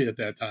Mick Foley at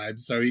that time,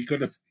 so he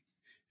couldn't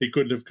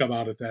have come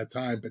out at that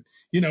time. But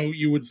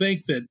you would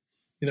think that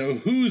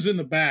who's in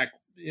the back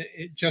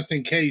just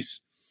in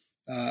case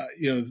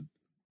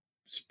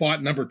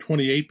spot number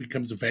 28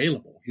 becomes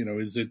available.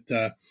 Is it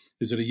a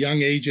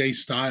young AJ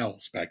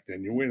Styles back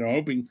then?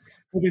 Hoping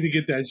to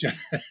get that shot.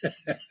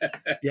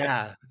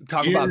 Yeah,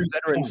 talk about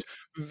veterans.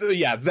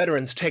 Yeah,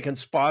 veterans taking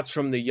spots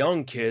from the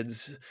young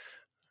kids.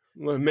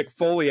 Mick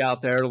Foley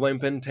out there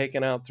limping,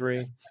 taking out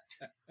 3.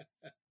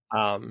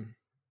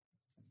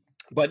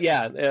 But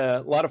yeah,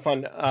 a lot of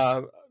fun.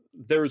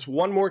 There's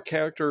one more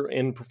character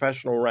in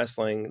professional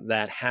wrestling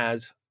that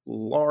has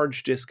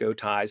large disco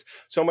ties,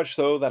 so much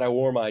so that I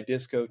wore my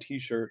disco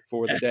t-shirt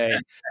for the day,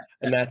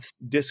 and that's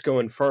Disco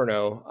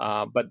Inferno.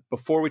 But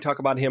before we talk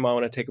about him, I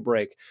want to take a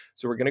break.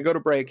 So we're going to go to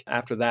break.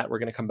 After that, we're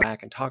going to come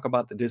back and talk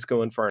about the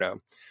Disco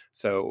Inferno.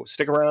 So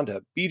stick around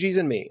to BGs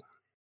and Me.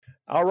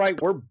 All right,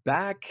 we're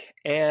back,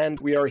 and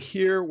we are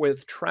here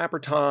with Trapper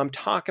Tom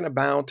talking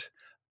about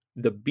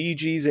the Bee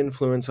Gees'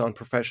 influence on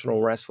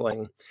professional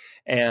wrestling.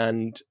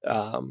 And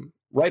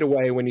right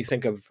away, when you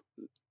think of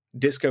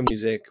disco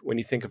music, when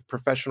you think of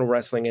professional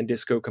wrestling and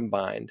disco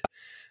combined,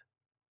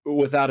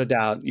 without a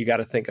doubt, you got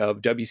to think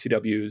of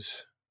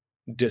WCW's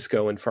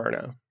Disco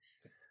Inferno.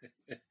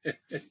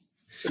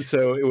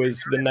 So it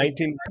was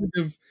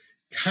the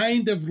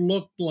kind of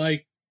looked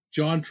like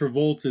John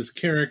Travolta's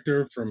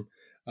character from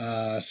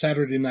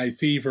Saturday Night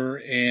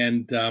Fever,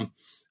 and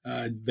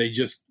they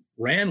just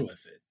ran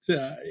with it.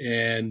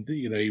 And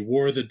he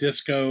wore the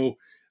disco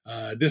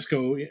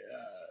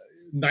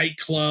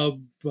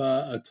nightclub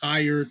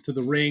attire to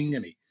the ring,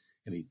 and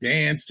he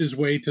danced his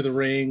way to the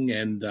ring,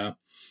 and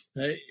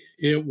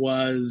it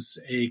was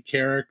a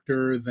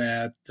character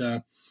that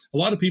a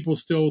lot of people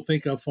still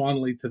think of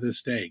fondly to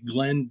this day.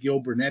 Glenn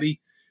Gilbernetti,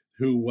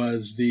 who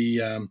was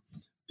the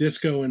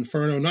Disco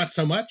Inferno, not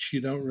so much.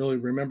 You don't really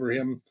remember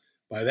him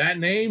by that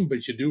name,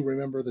 but you do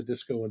remember the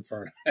Disco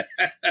Inferno.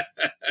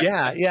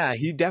 Yeah,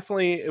 he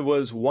definitely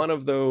was one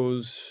of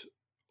those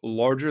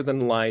larger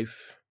than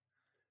life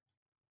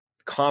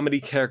comedy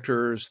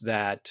characters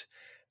that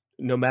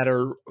no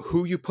matter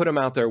who you put him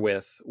out there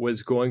with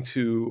was going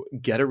to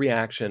get a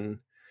reaction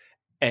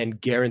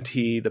and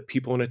guarantee the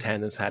people in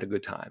attendance had a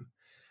good time.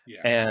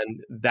 Yeah.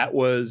 And that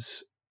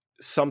was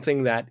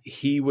something that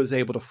he was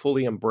able to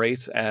fully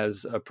embrace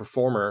as a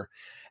performer,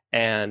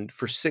 and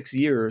for 6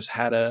 years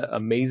had an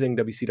amazing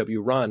WCW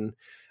run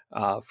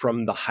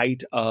from the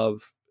height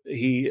of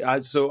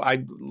so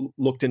I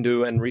looked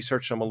into and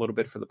researched him a little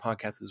bit for the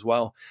podcast as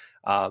well.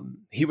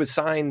 He was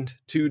signed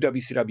to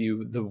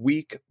WCW the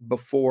week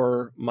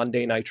before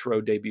Monday Nitro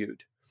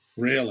debuted.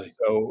 Really?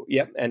 So,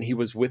 yep. And he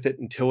was with it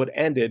until it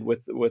ended,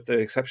 with the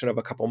exception of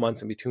a couple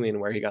months in between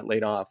where he got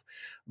laid off.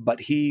 But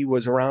he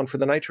was around for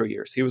the Nitro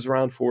years. He was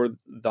around for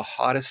the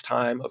hottest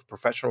time of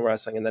professional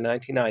wrestling in the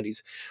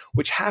 1990s,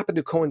 which happened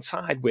to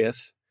coincide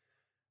with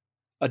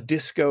a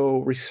disco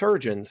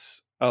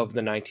resurgence of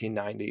the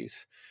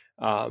 1990s.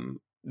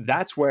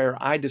 That's where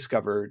I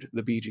discovered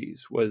the Bee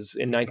Gees, was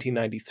in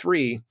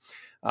 1993.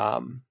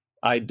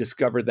 I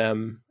discovered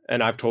them,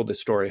 and I've told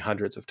this story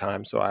hundreds of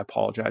times, so I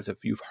apologize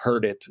if you've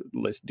heard it,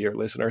 dear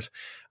listeners.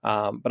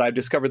 But I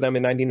discovered them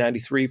in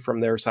 1993 from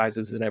their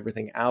Sizes and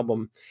Everything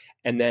album.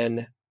 And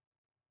then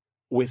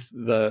with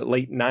the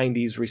late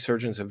 90s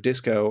resurgence of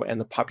disco and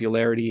the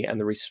popularity and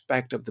the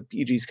respect of the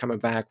Bee Gees coming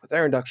back with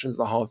their inductions to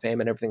the Hall of Fame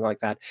and everything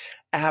like that,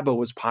 ABBA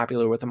was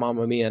popular with the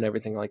Mamma Mia and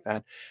everything like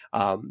that.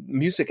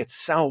 Music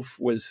itself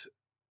was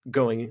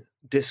going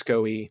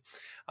disco-y.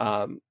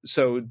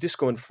 So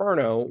Disco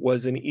Inferno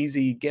was an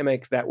easy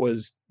gimmick that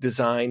was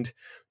designed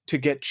to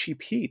get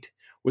cheap heat,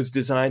 was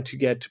designed to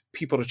get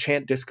people to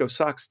chant disco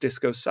sucks,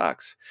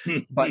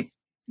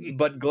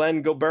 but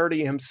Glenn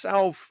Gilberti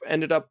himself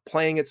ended up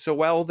playing it so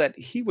well that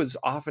he was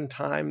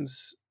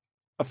oftentimes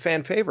a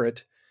fan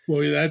favorite.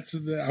 Well,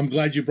 I'm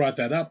glad you brought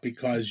that up,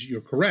 because you're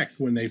correct.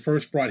 When they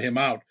first brought him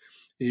out,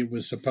 it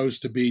was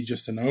supposed to be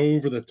just an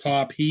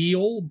over-the-top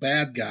heel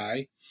bad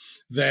guy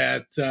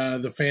that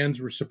the fans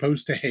were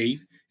supposed to hate,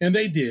 and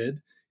they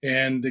did.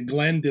 And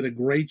Glenn did a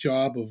great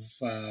job of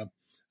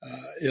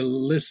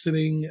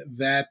eliciting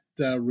that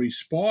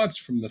response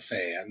from the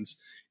fans.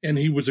 And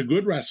he was a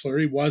good wrestler.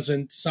 He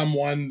wasn't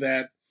someone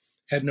that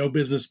had no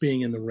business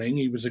being in the ring.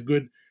 He was a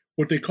good,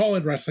 what they call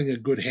in wrestling, a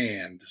good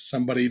hand,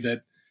 somebody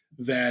that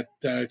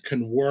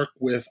can work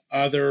with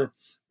other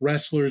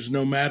wrestlers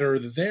no matter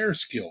their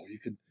skill. You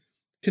could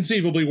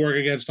conceivably work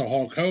against a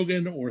Hulk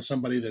Hogan or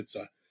somebody that's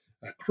a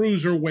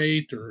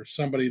cruiserweight or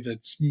somebody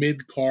that's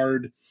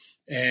mid-card.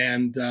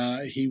 And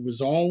he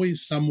was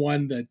always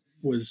someone that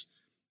was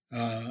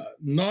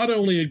not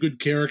only a good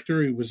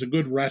character, he was a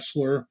good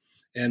wrestler,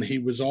 and he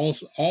was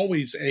also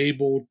always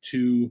able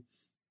to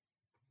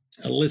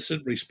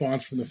elicit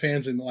response from the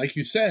fans. And like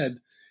you said,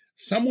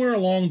 somewhere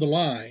along the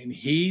line,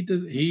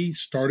 he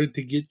started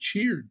to get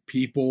cheered.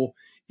 People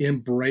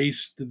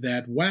embraced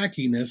that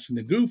wackiness and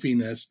the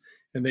goofiness,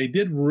 and they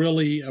did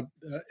really,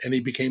 and he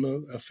became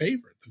a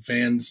favorite. The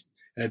fans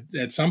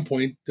at some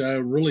point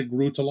really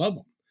grew to love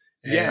him.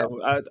 Yeah,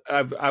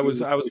 I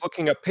was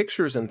looking up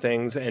pictures and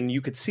things, and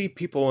you could see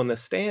people in the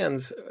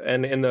stands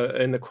and in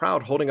the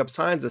crowd holding up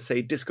signs that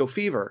say "Disco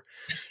Fever,"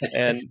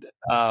 and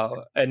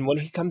when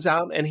he comes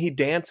out and he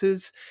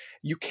dances,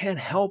 you can't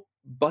help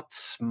but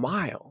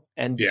smile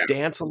and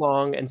dance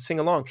along and sing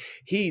along.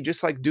 He,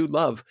 just like Dude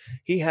Love,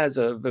 he has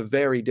a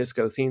very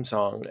disco theme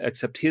song,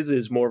 except his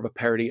is more of a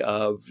parody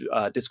of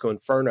Disco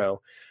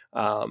Inferno.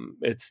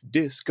 It's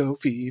disco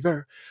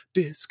fever,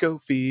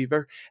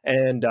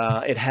 and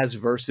it has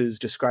verses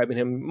describing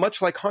him, much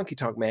like Honky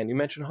Tonk Man. You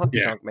mentioned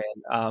Honky Tonk Man.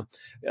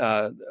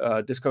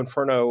 Disco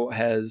Inferno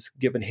has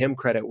given him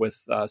credit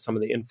with some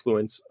of the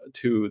influence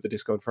to the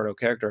Disco Inferno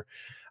character,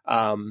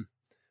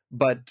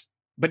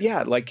 but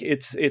yeah, like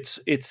it's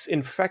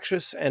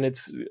infectious, and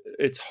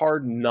it's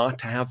hard not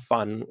to have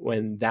fun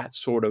when that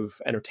sort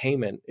of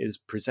entertainment is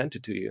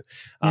presented to you.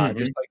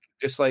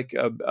 Just like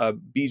a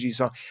Bee Gees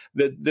song.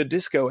 The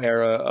disco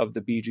era of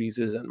the Bee Gees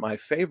isn't my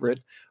favorite,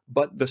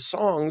 but the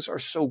songs are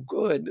so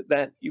good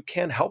that you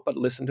can't help but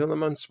listen to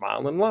them and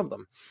smile and love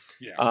them.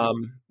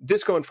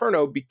 Disco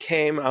Inferno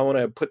became, I want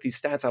to put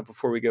these stats out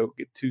before we get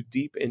too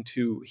deep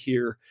into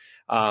here.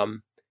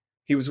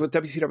 He was with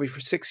WCW for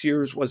 6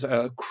 years, was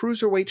a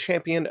cruiserweight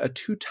champion, a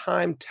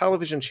 2-time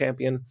television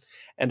champion,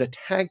 and a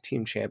tag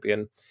team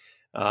champion.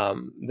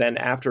 Then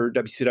after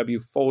WCW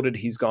folded,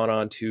 he's gone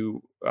on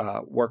to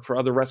work for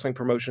other wrestling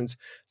promotions,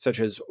 such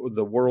as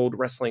the World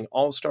Wrestling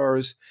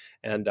All-Stars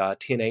and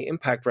TNA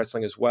Impact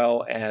Wrestling, as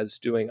well as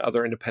doing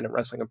other independent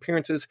wrestling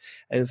appearances,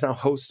 and is now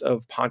host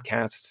of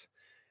podcasts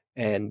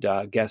and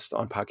guest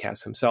on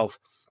podcasts himself.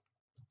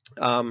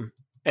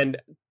 And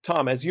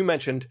Tom, as you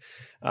mentioned,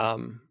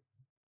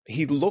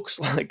 he looks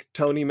like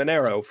Tony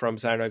Manero from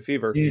Saturday Night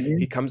Fever. Mm-hmm.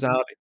 He comes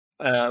out,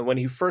 when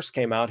he first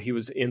came out, he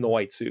was in the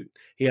white suit.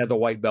 He had the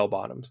white bell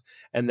bottoms.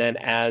 And then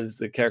as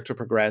the character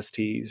progressed,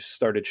 he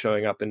started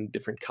showing up in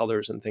different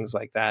colors and things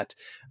like that.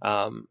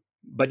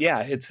 But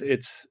yeah,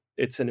 it's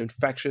an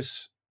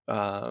infectious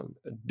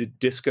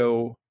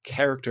disco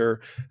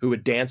character who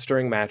would dance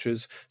during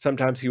matches.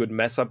 Sometimes he would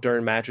mess up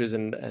during matches,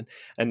 and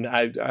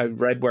I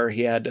read where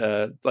he had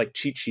like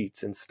cheat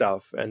sheets and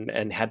stuff,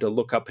 and had to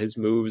look up his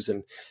moves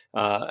and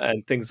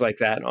things like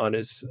that on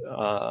his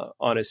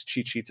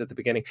cheat sheets at the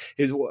beginning.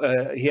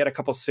 He had a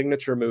couple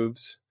signature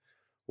moves.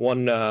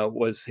 One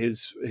was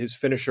his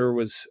finisher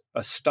was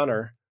a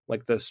stunner,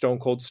 like the Stone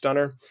Cold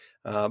Stunner,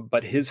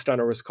 but his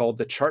stunner was called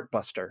the Chart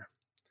Buster.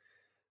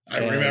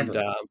 I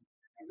remember.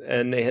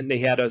 And he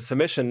had a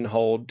submission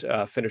hold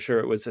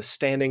finisher. It was a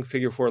standing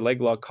figure 4 leg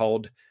lock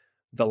called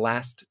The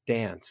Last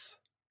Dance.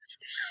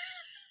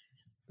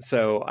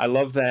 So I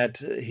love that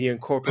he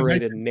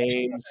incorporated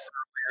names.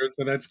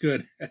 So that's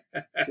good.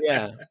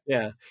 Yeah.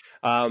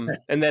 And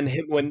then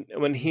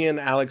when he and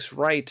Alex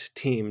Wright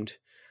teamed,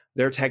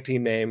 their tag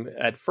team name,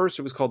 at first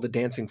it was called the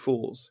Dancing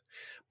Fools,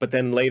 but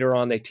then later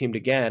on they teamed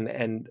again,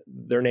 and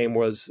their name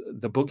was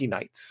the Boogie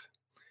Knights,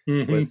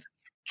 with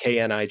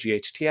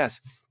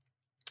KNIGHTS.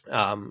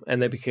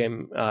 And they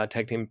became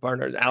tag team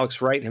partners.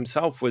 Alex Wright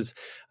himself was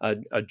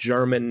a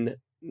German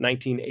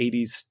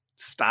 1980s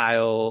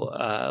style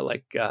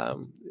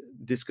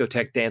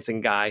discotheque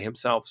dancing guy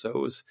himself. So it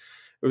was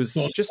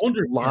just a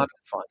lot of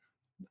fun.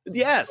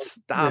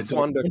 Yes, Das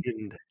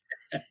Wunderkind.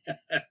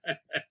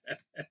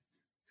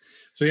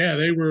 So yeah,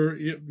 they were.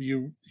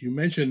 You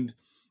mentioned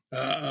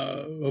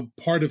a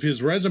part of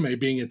his resume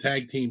being a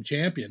tag team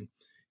champion.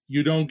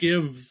 You don't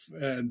give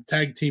a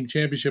tag team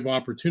championship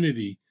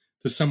opportunity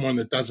to someone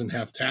that doesn't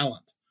have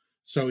talent.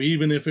 So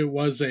even if it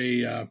was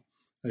a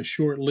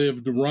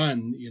short-lived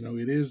run,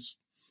 it is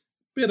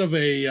a bit of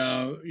a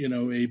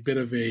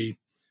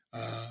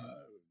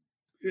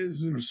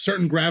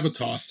certain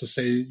gravitas to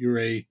say you're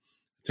a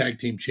tag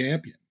team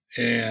champion.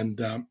 And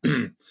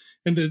and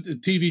the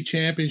TV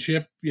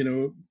championship,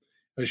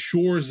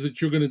 assures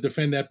that you're going to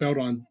defend that belt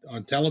on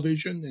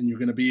television, and you're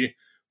going to be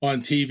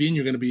on TV, and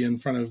you're going to be in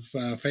front of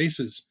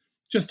faces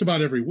just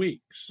about every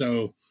week.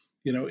 So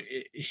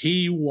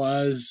he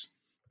was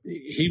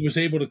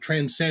able to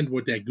transcend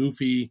what that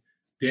goofy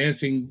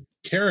dancing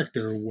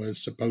character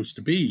was supposed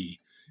to be,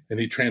 and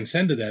he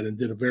transcended that and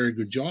did a very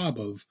good job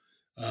of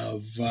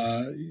of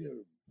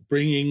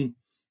bringing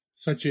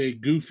such a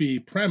goofy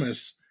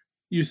premise.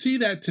 You see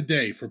that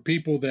today for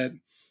people that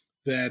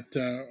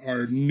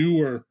are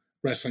newer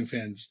wrestling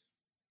fans.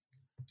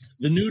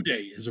 The New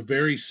Day is a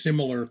very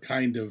similar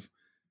kind of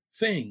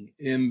thing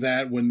in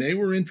that when they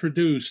were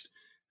introduced,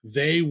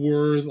 they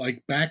were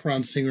like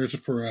background singers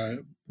for a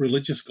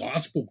religious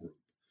gospel group,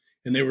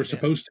 and they were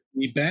supposed to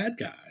be bad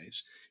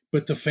guys.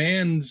 But the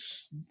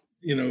fans,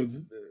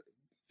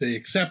 they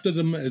accepted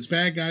them as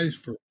bad guys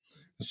for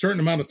a certain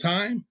amount of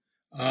time.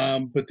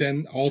 But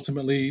then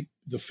ultimately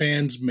the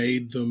fans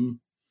made them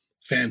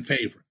fan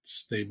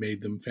favorites. They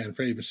made them fan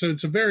favorites. So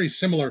it's a very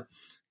similar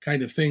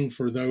kind of thing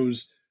for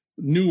those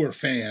newer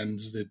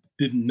fans that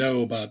didn't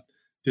know about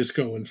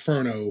Disco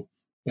Inferno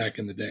back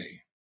in the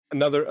day.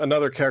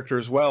 Another character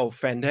as well,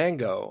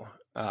 Fandango.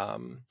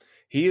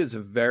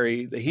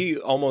 He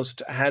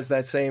almost has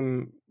that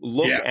same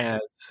look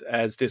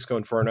as Disco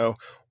Inferno,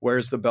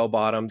 wears the bell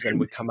bottoms and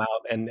would come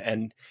out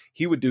and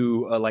he would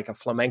do like a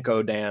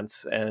flamenco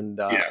dance and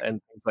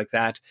things like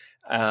that.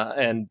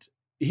 And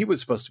he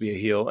was supposed to be a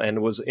heel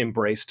and was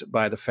embraced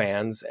by the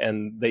fans,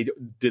 and they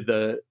did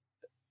the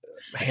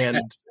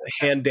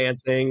hand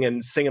dancing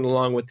and singing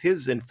along with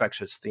his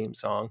infectious theme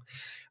song.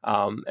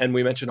 And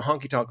we mentioned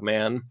Honky Tonk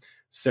Man.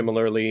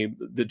 Similarly,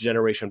 the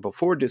generation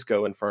before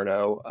Disco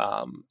Inferno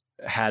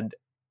had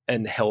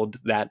and held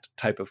that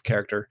type of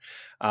character.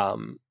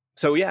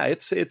 So yeah,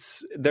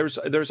 it's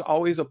there's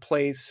always a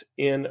place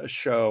in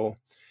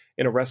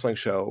a wrestling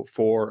show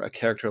for a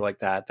character like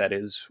that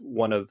is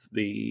one of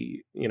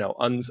the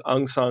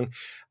unsung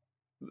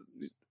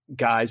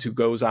guys who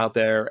goes out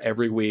there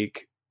every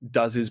week,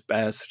 does his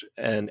best,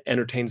 and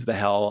entertains the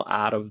hell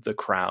out of the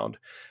crowd.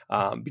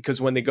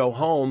 Because when they go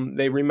home,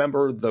 they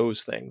remember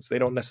those things. They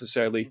don't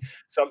necessarily.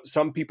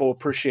 Some people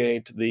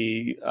appreciate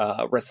the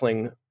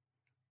wrestling,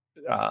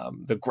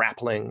 the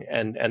grappling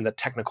and the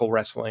technical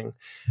wrestling,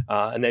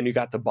 and then you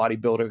got the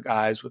bodybuilder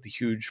guys with the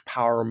huge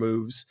power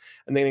moves,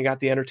 and then you got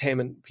the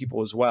entertainment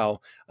people as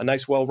well. A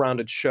nice,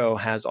 well-rounded show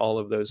has all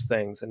of those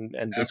things,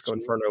 and Disco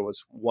Inferno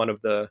was one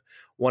of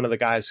the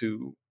guys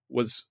who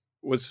was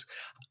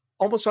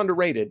almost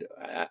underrated.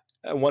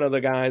 One of the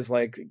guys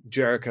like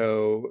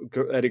Jericho,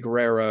 Eddie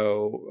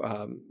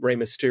Guerrero, Rey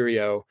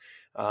Mysterio,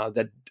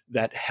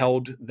 that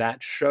held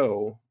that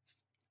show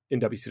in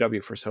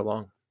WCW for so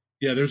long.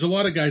 Yeah, there's a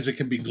lot of guys that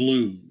can be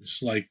glues,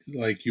 like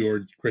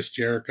your Chris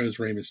Jericho's,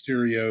 Rey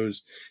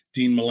Mysterio's,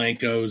 Dean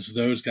Malenko's,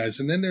 those guys.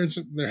 And then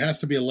there has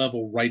to be a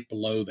level right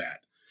below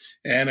that.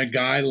 And a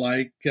guy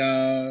like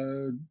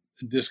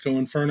Disco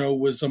Inferno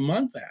was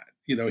among that.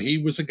 He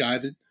was a guy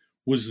that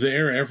was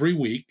there every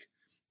week,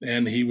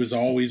 and he was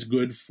always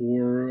good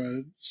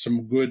for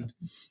some good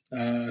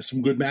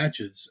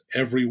matches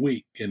every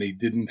week. And he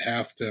didn't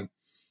have to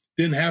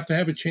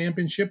have a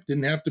championship,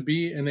 didn't have to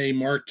be in a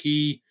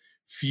marquee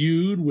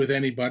feud with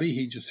anybody.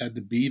 He just had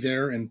to be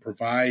there and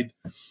provide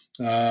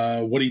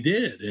what he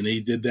did, and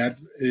he did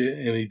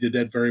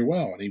that very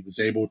well. And he was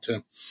able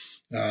to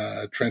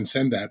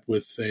transcend that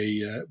with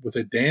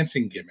a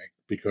dancing gimmick,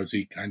 because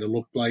he kind of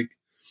looked like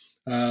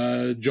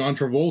John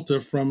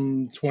Travolta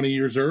from 20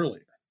 years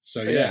earlier.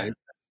 So yeah.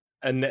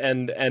 And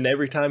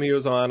every time he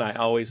was on, I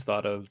always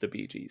thought of the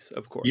Bee Gees,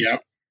 of course. Yeah.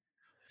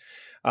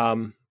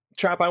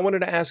 Trap, I wanted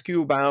to ask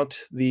you about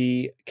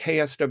the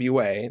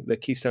KSWA, the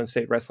Keystone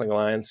State Wrestling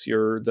Alliance.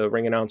 You're the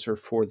ring announcer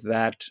for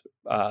that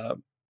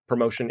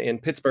promotion in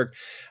Pittsburgh.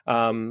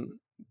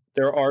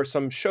 There are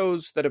some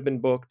shows that have been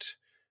booked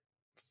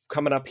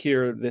coming up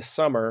here this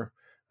summer.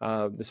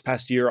 This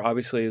past year,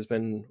 obviously, has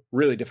been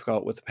really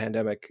difficult with the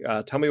pandemic.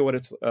 Tell me what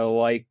it's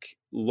like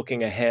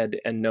looking ahead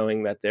and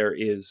knowing that there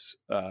is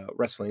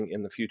wrestling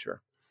in the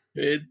future.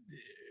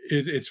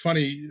 It's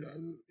funny.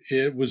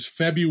 It was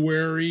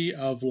February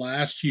of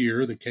last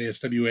year, the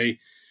KSWA.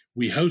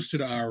 We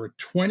hosted our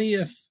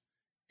 20th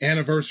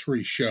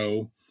anniversary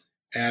show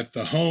at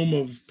the home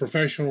of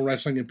professional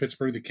wrestling in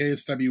Pittsburgh, the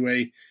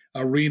KSWA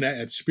Arena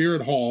at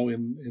Spirit Hall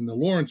in the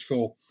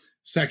Lawrenceville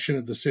section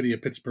of the city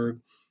of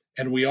Pittsburgh.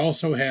 And we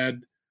also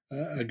had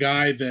a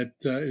guy that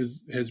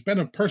has been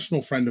a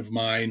personal friend of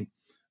mine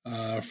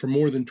for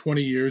more than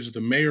 20 years, the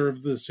mayor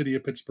of the city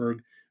of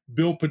Pittsburgh,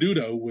 Bill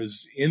Peduto,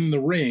 was in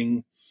the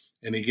ring,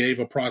 and he gave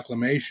a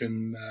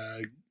proclamation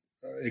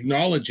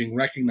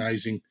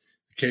recognizing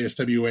the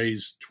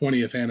KSWA's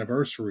 20th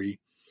anniversary.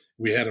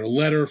 We had a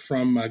letter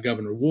from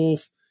Governor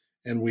Wolf,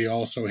 and we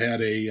also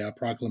had a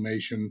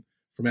proclamation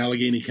from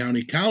Allegheny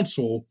County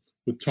Council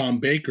with Tom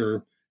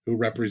Baker, who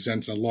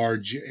represents a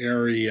large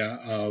area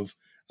of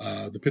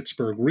the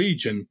Pittsburgh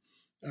region,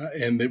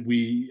 and that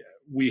we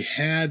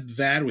had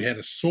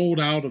a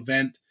sold-out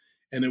event,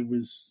 and it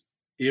was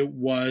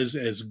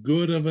as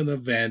good of an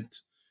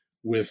event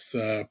with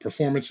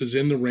performances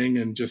in the ring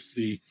and just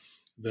the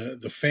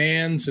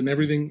fans and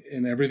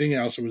everything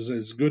else. It was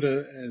as good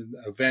an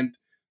event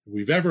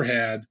we've ever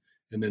had.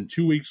 And then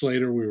 2 weeks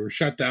later, we were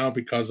shut down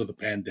because of the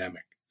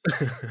pandemic.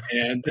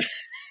 And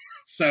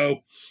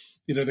so,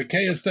 the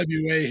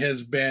KSWA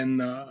has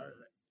been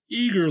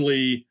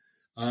eagerly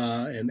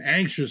and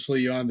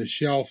anxiously on the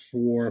shelf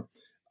for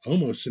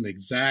almost an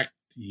exact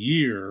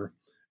year.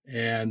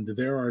 And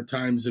there are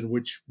times in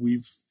which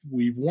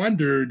we've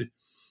wondered,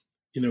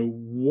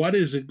 what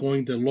is it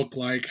going to look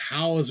like?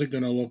 How is it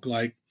going to look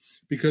like?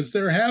 Because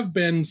there have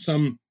been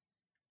some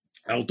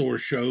outdoor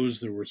shows.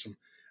 There were some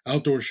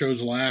outdoor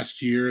shows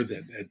last year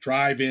that at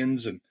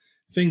drive-ins and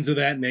things of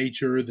that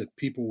nature that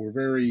people were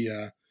very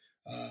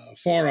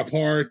far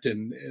apart,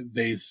 and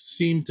they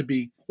seem to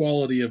be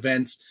quality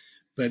events.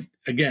 But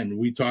again,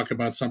 we talk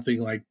about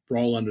something like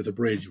Brawl Under the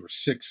Bridge, where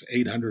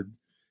 600-800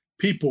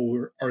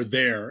 people are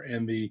there,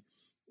 and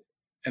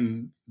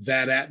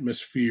that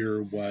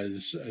atmosphere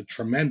was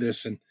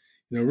tremendous. And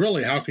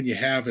really, how can you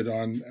have it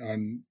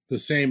on the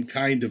same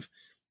kind of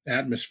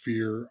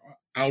atmosphere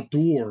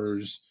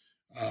outdoors?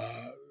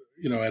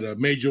 At a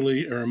major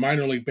league or a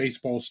minor league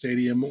baseball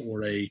stadium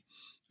or a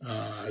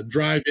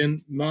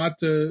drive-in. Not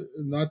to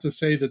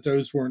say that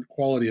those weren't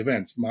quality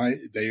events.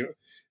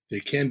 They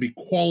can be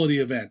quality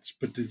events,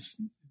 but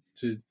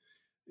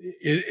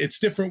it's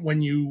different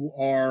when you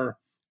are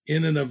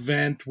in an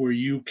event where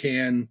you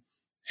can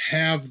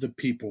have the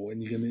people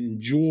and you can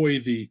enjoy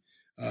the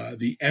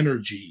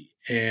energy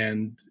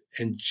and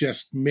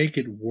just make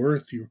it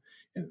worth your.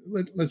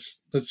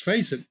 Let's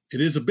face it,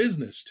 it is a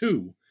business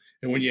too.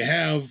 And when you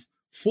have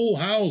full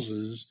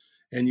houses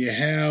and you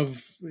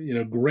have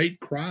great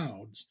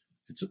crowds,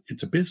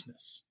 it's a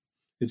business.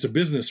 It's a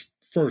business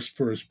first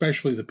for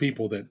especially the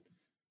people that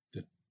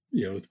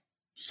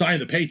sign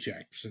the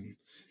paychecks and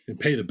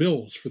pay the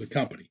bills for the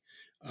company.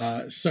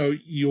 So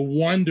you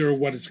wonder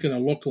what it's going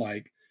to look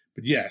like.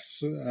 But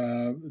yes,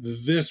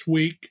 this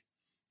week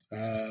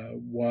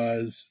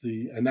was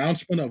the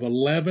announcement of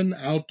 11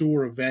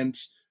 outdoor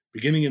events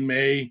beginning in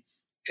May,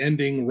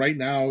 ending right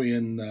now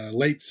in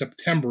late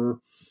September.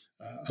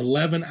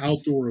 11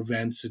 outdoor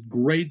events at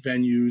great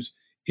venues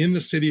in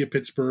the city of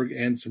Pittsburgh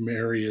and some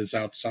areas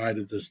outside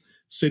of the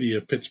city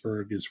of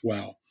Pittsburgh as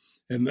well.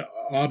 And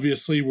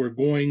obviously, we're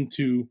going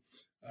to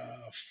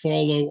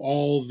follow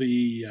all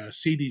the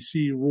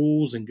CDC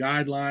rules and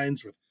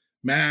guidelines with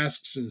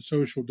masks and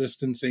social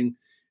distancing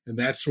and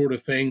that sort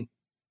of thing,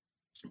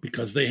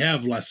 because they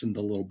have lessened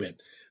a little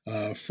bit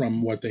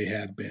from what they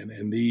had been.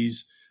 And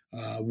these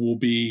will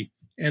be,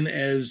 and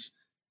as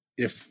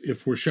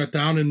if we're shut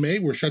down in May,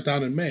 we're shut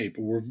down in May,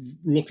 but we're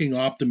looking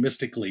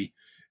optimistically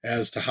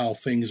as to how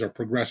things are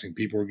progressing.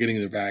 People are getting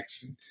their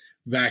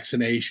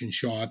vaccination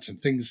shots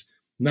and things.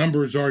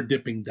 Numbers are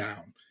dipping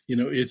down.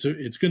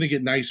 It's going to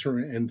get nicer,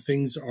 and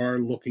things are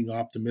looking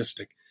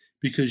optimistic,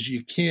 because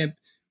you can't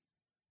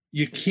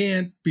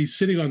be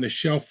sitting on the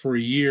shelf for a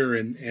year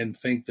and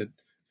think that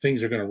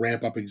things are going to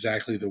ramp up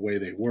exactly the way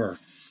they were.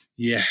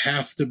 You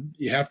have to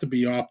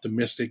be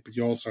optimistic, but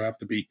you also have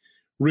to be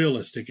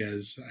realistic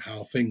as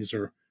how things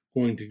are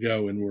going to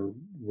go, and we're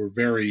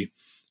very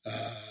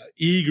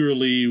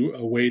eagerly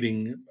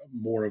awaiting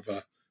more of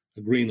a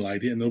green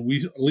light, and at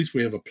least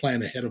we have a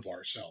plan ahead of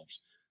ourselves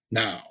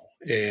now,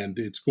 and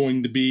it's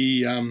going to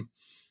be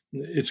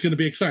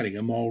exciting.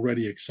 I'm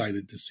already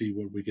excited to see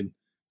what we can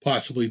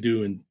possibly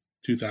do in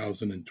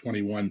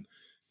 2021.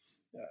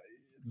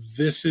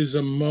 This is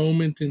a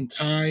moment in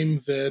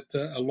time that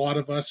a lot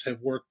of us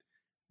have worked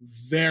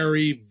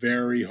very,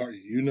 very hard.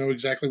 You know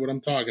exactly what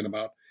I'm talking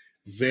about.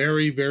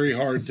 Very, very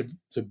hard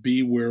to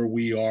be where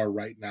we are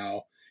right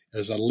now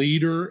as a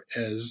leader,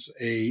 as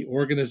a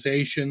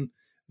organization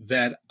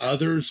that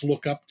others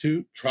look up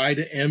to, try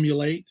to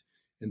emulate,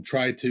 and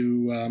try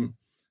to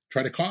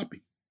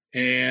copy.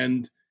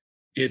 And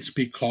it's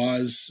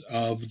because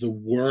of the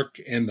work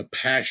and the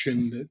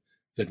passion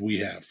that we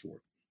have for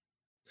it.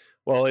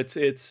 Well,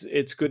 it's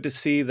good to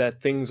see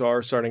that things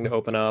are starting to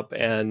open up,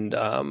 and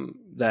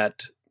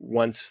that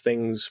once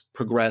things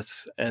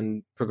progress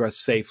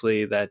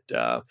safely, that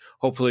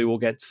hopefully we'll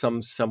get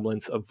some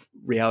semblance of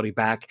reality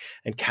back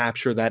and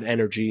capture that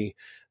energy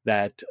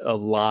that a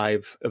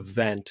live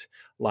event,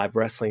 live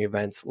wrestling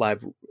events,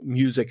 live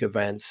music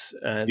events,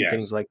 and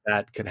things like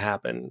that could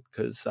happen,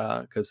 because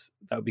that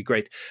would be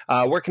great.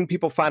 Where can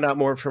people find out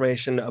more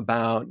information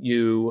about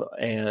you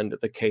and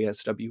the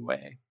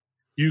KSWA?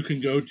 You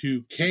can go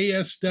to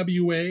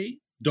kswa.net.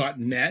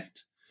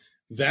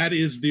 That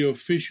is the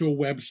official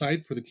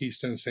website for the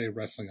Keystone State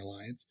Wrestling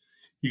Alliance.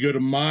 You go to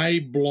my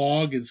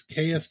blog, it's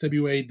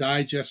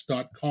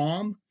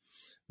kswadigest.com.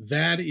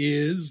 That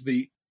is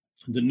the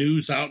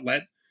news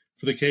outlet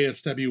for the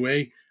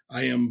KSWA.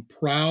 I am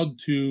proud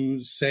to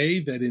say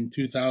that in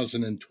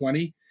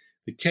 2020,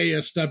 the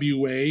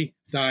KSWA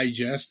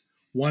Digest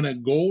won a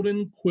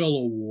Golden Quill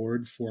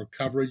Award for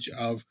coverage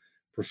of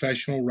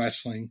professional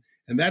wrestling.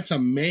 And that's a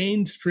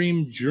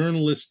mainstream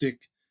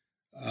journalistic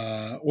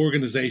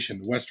organization,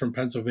 the Western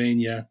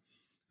Pennsylvania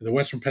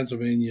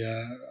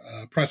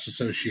Press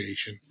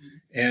Association,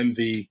 and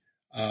the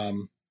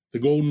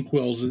Golden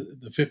Quills,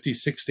 the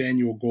 56th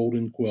annual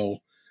Golden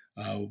Quill,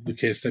 the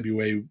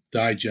KSWA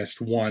Digest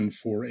won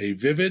for a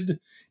vivid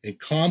and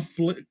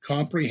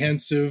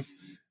comprehensive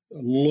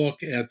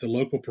look at the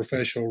local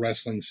professional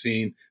wrestling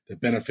scene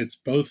that benefits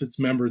both its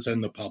members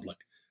and the public.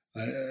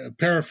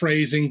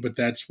 Paraphrasing, but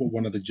that's what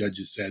one of the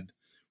judges said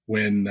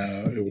when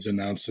it was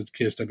announced that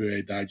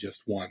KSWA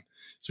Digest won.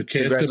 So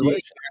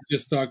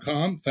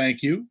KSWAdigest.com,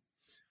 thank you.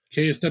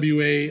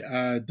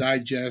 KSWA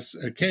Digest,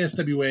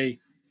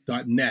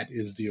 KSWA.net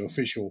is the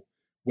official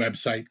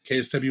website.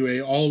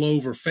 KSWA all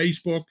over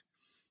Facebook,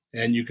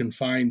 and you can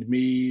find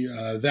me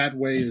that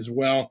way as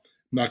well.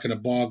 I'm not going to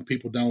bog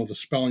people down with the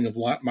spelling of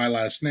my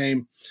last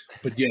name,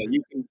 but yeah,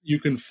 you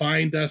can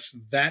find us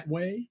that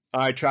way.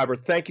 All right, Trapper,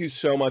 thank you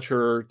so much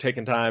for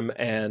taking time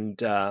and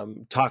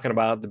talking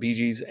about the Bee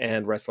Gees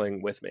and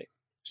wrestling with me.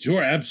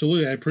 Sure,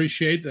 absolutely. I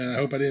appreciate it. I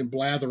hope I didn't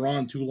blather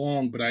on too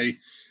long, but I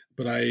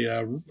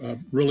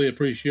really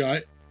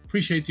appreciate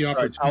the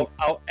opportunity. Right,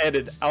 I'll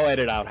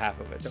edit out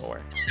half of it. Don't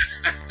worry.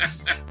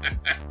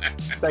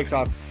 Thanks,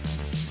 Hawk.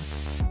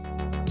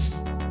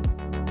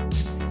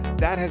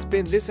 That has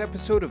been this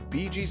episode of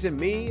Bee Gees and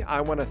Me. I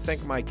want to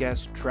thank my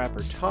guest,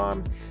 Trapper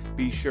Tom.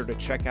 Be sure to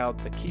check out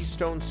the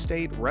Keystone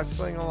State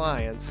Wrestling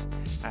Alliance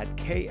at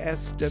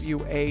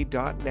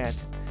kswa.net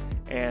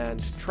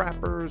and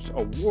Trapper's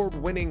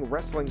award-winning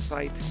wrestling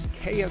site,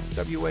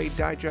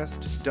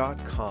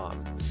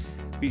 kswadigest.com.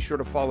 Be sure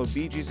to follow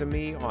Bee Gees and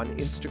Me on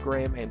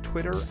Instagram and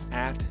Twitter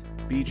at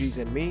Bee Gees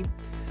and Me.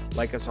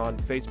 Like us on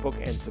Facebook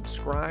and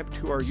subscribe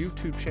to our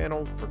YouTube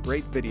channel for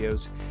great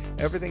videos.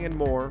 Everything and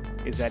more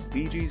is at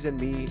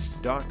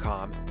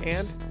beegeesandme.com.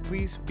 And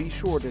please be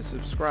sure to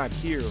subscribe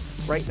here,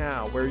 right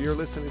now, where you're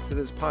listening to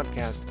this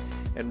podcast,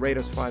 and rate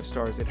us 5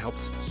 stars. It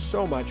helps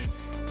so much.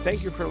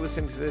 Thank you for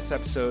listening to this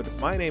episode.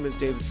 My name is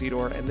David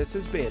Fedor, and this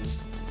has been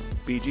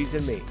Bee Gees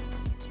and Me.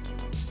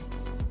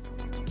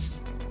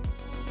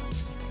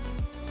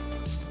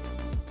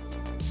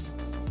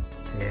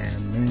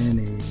 And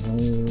many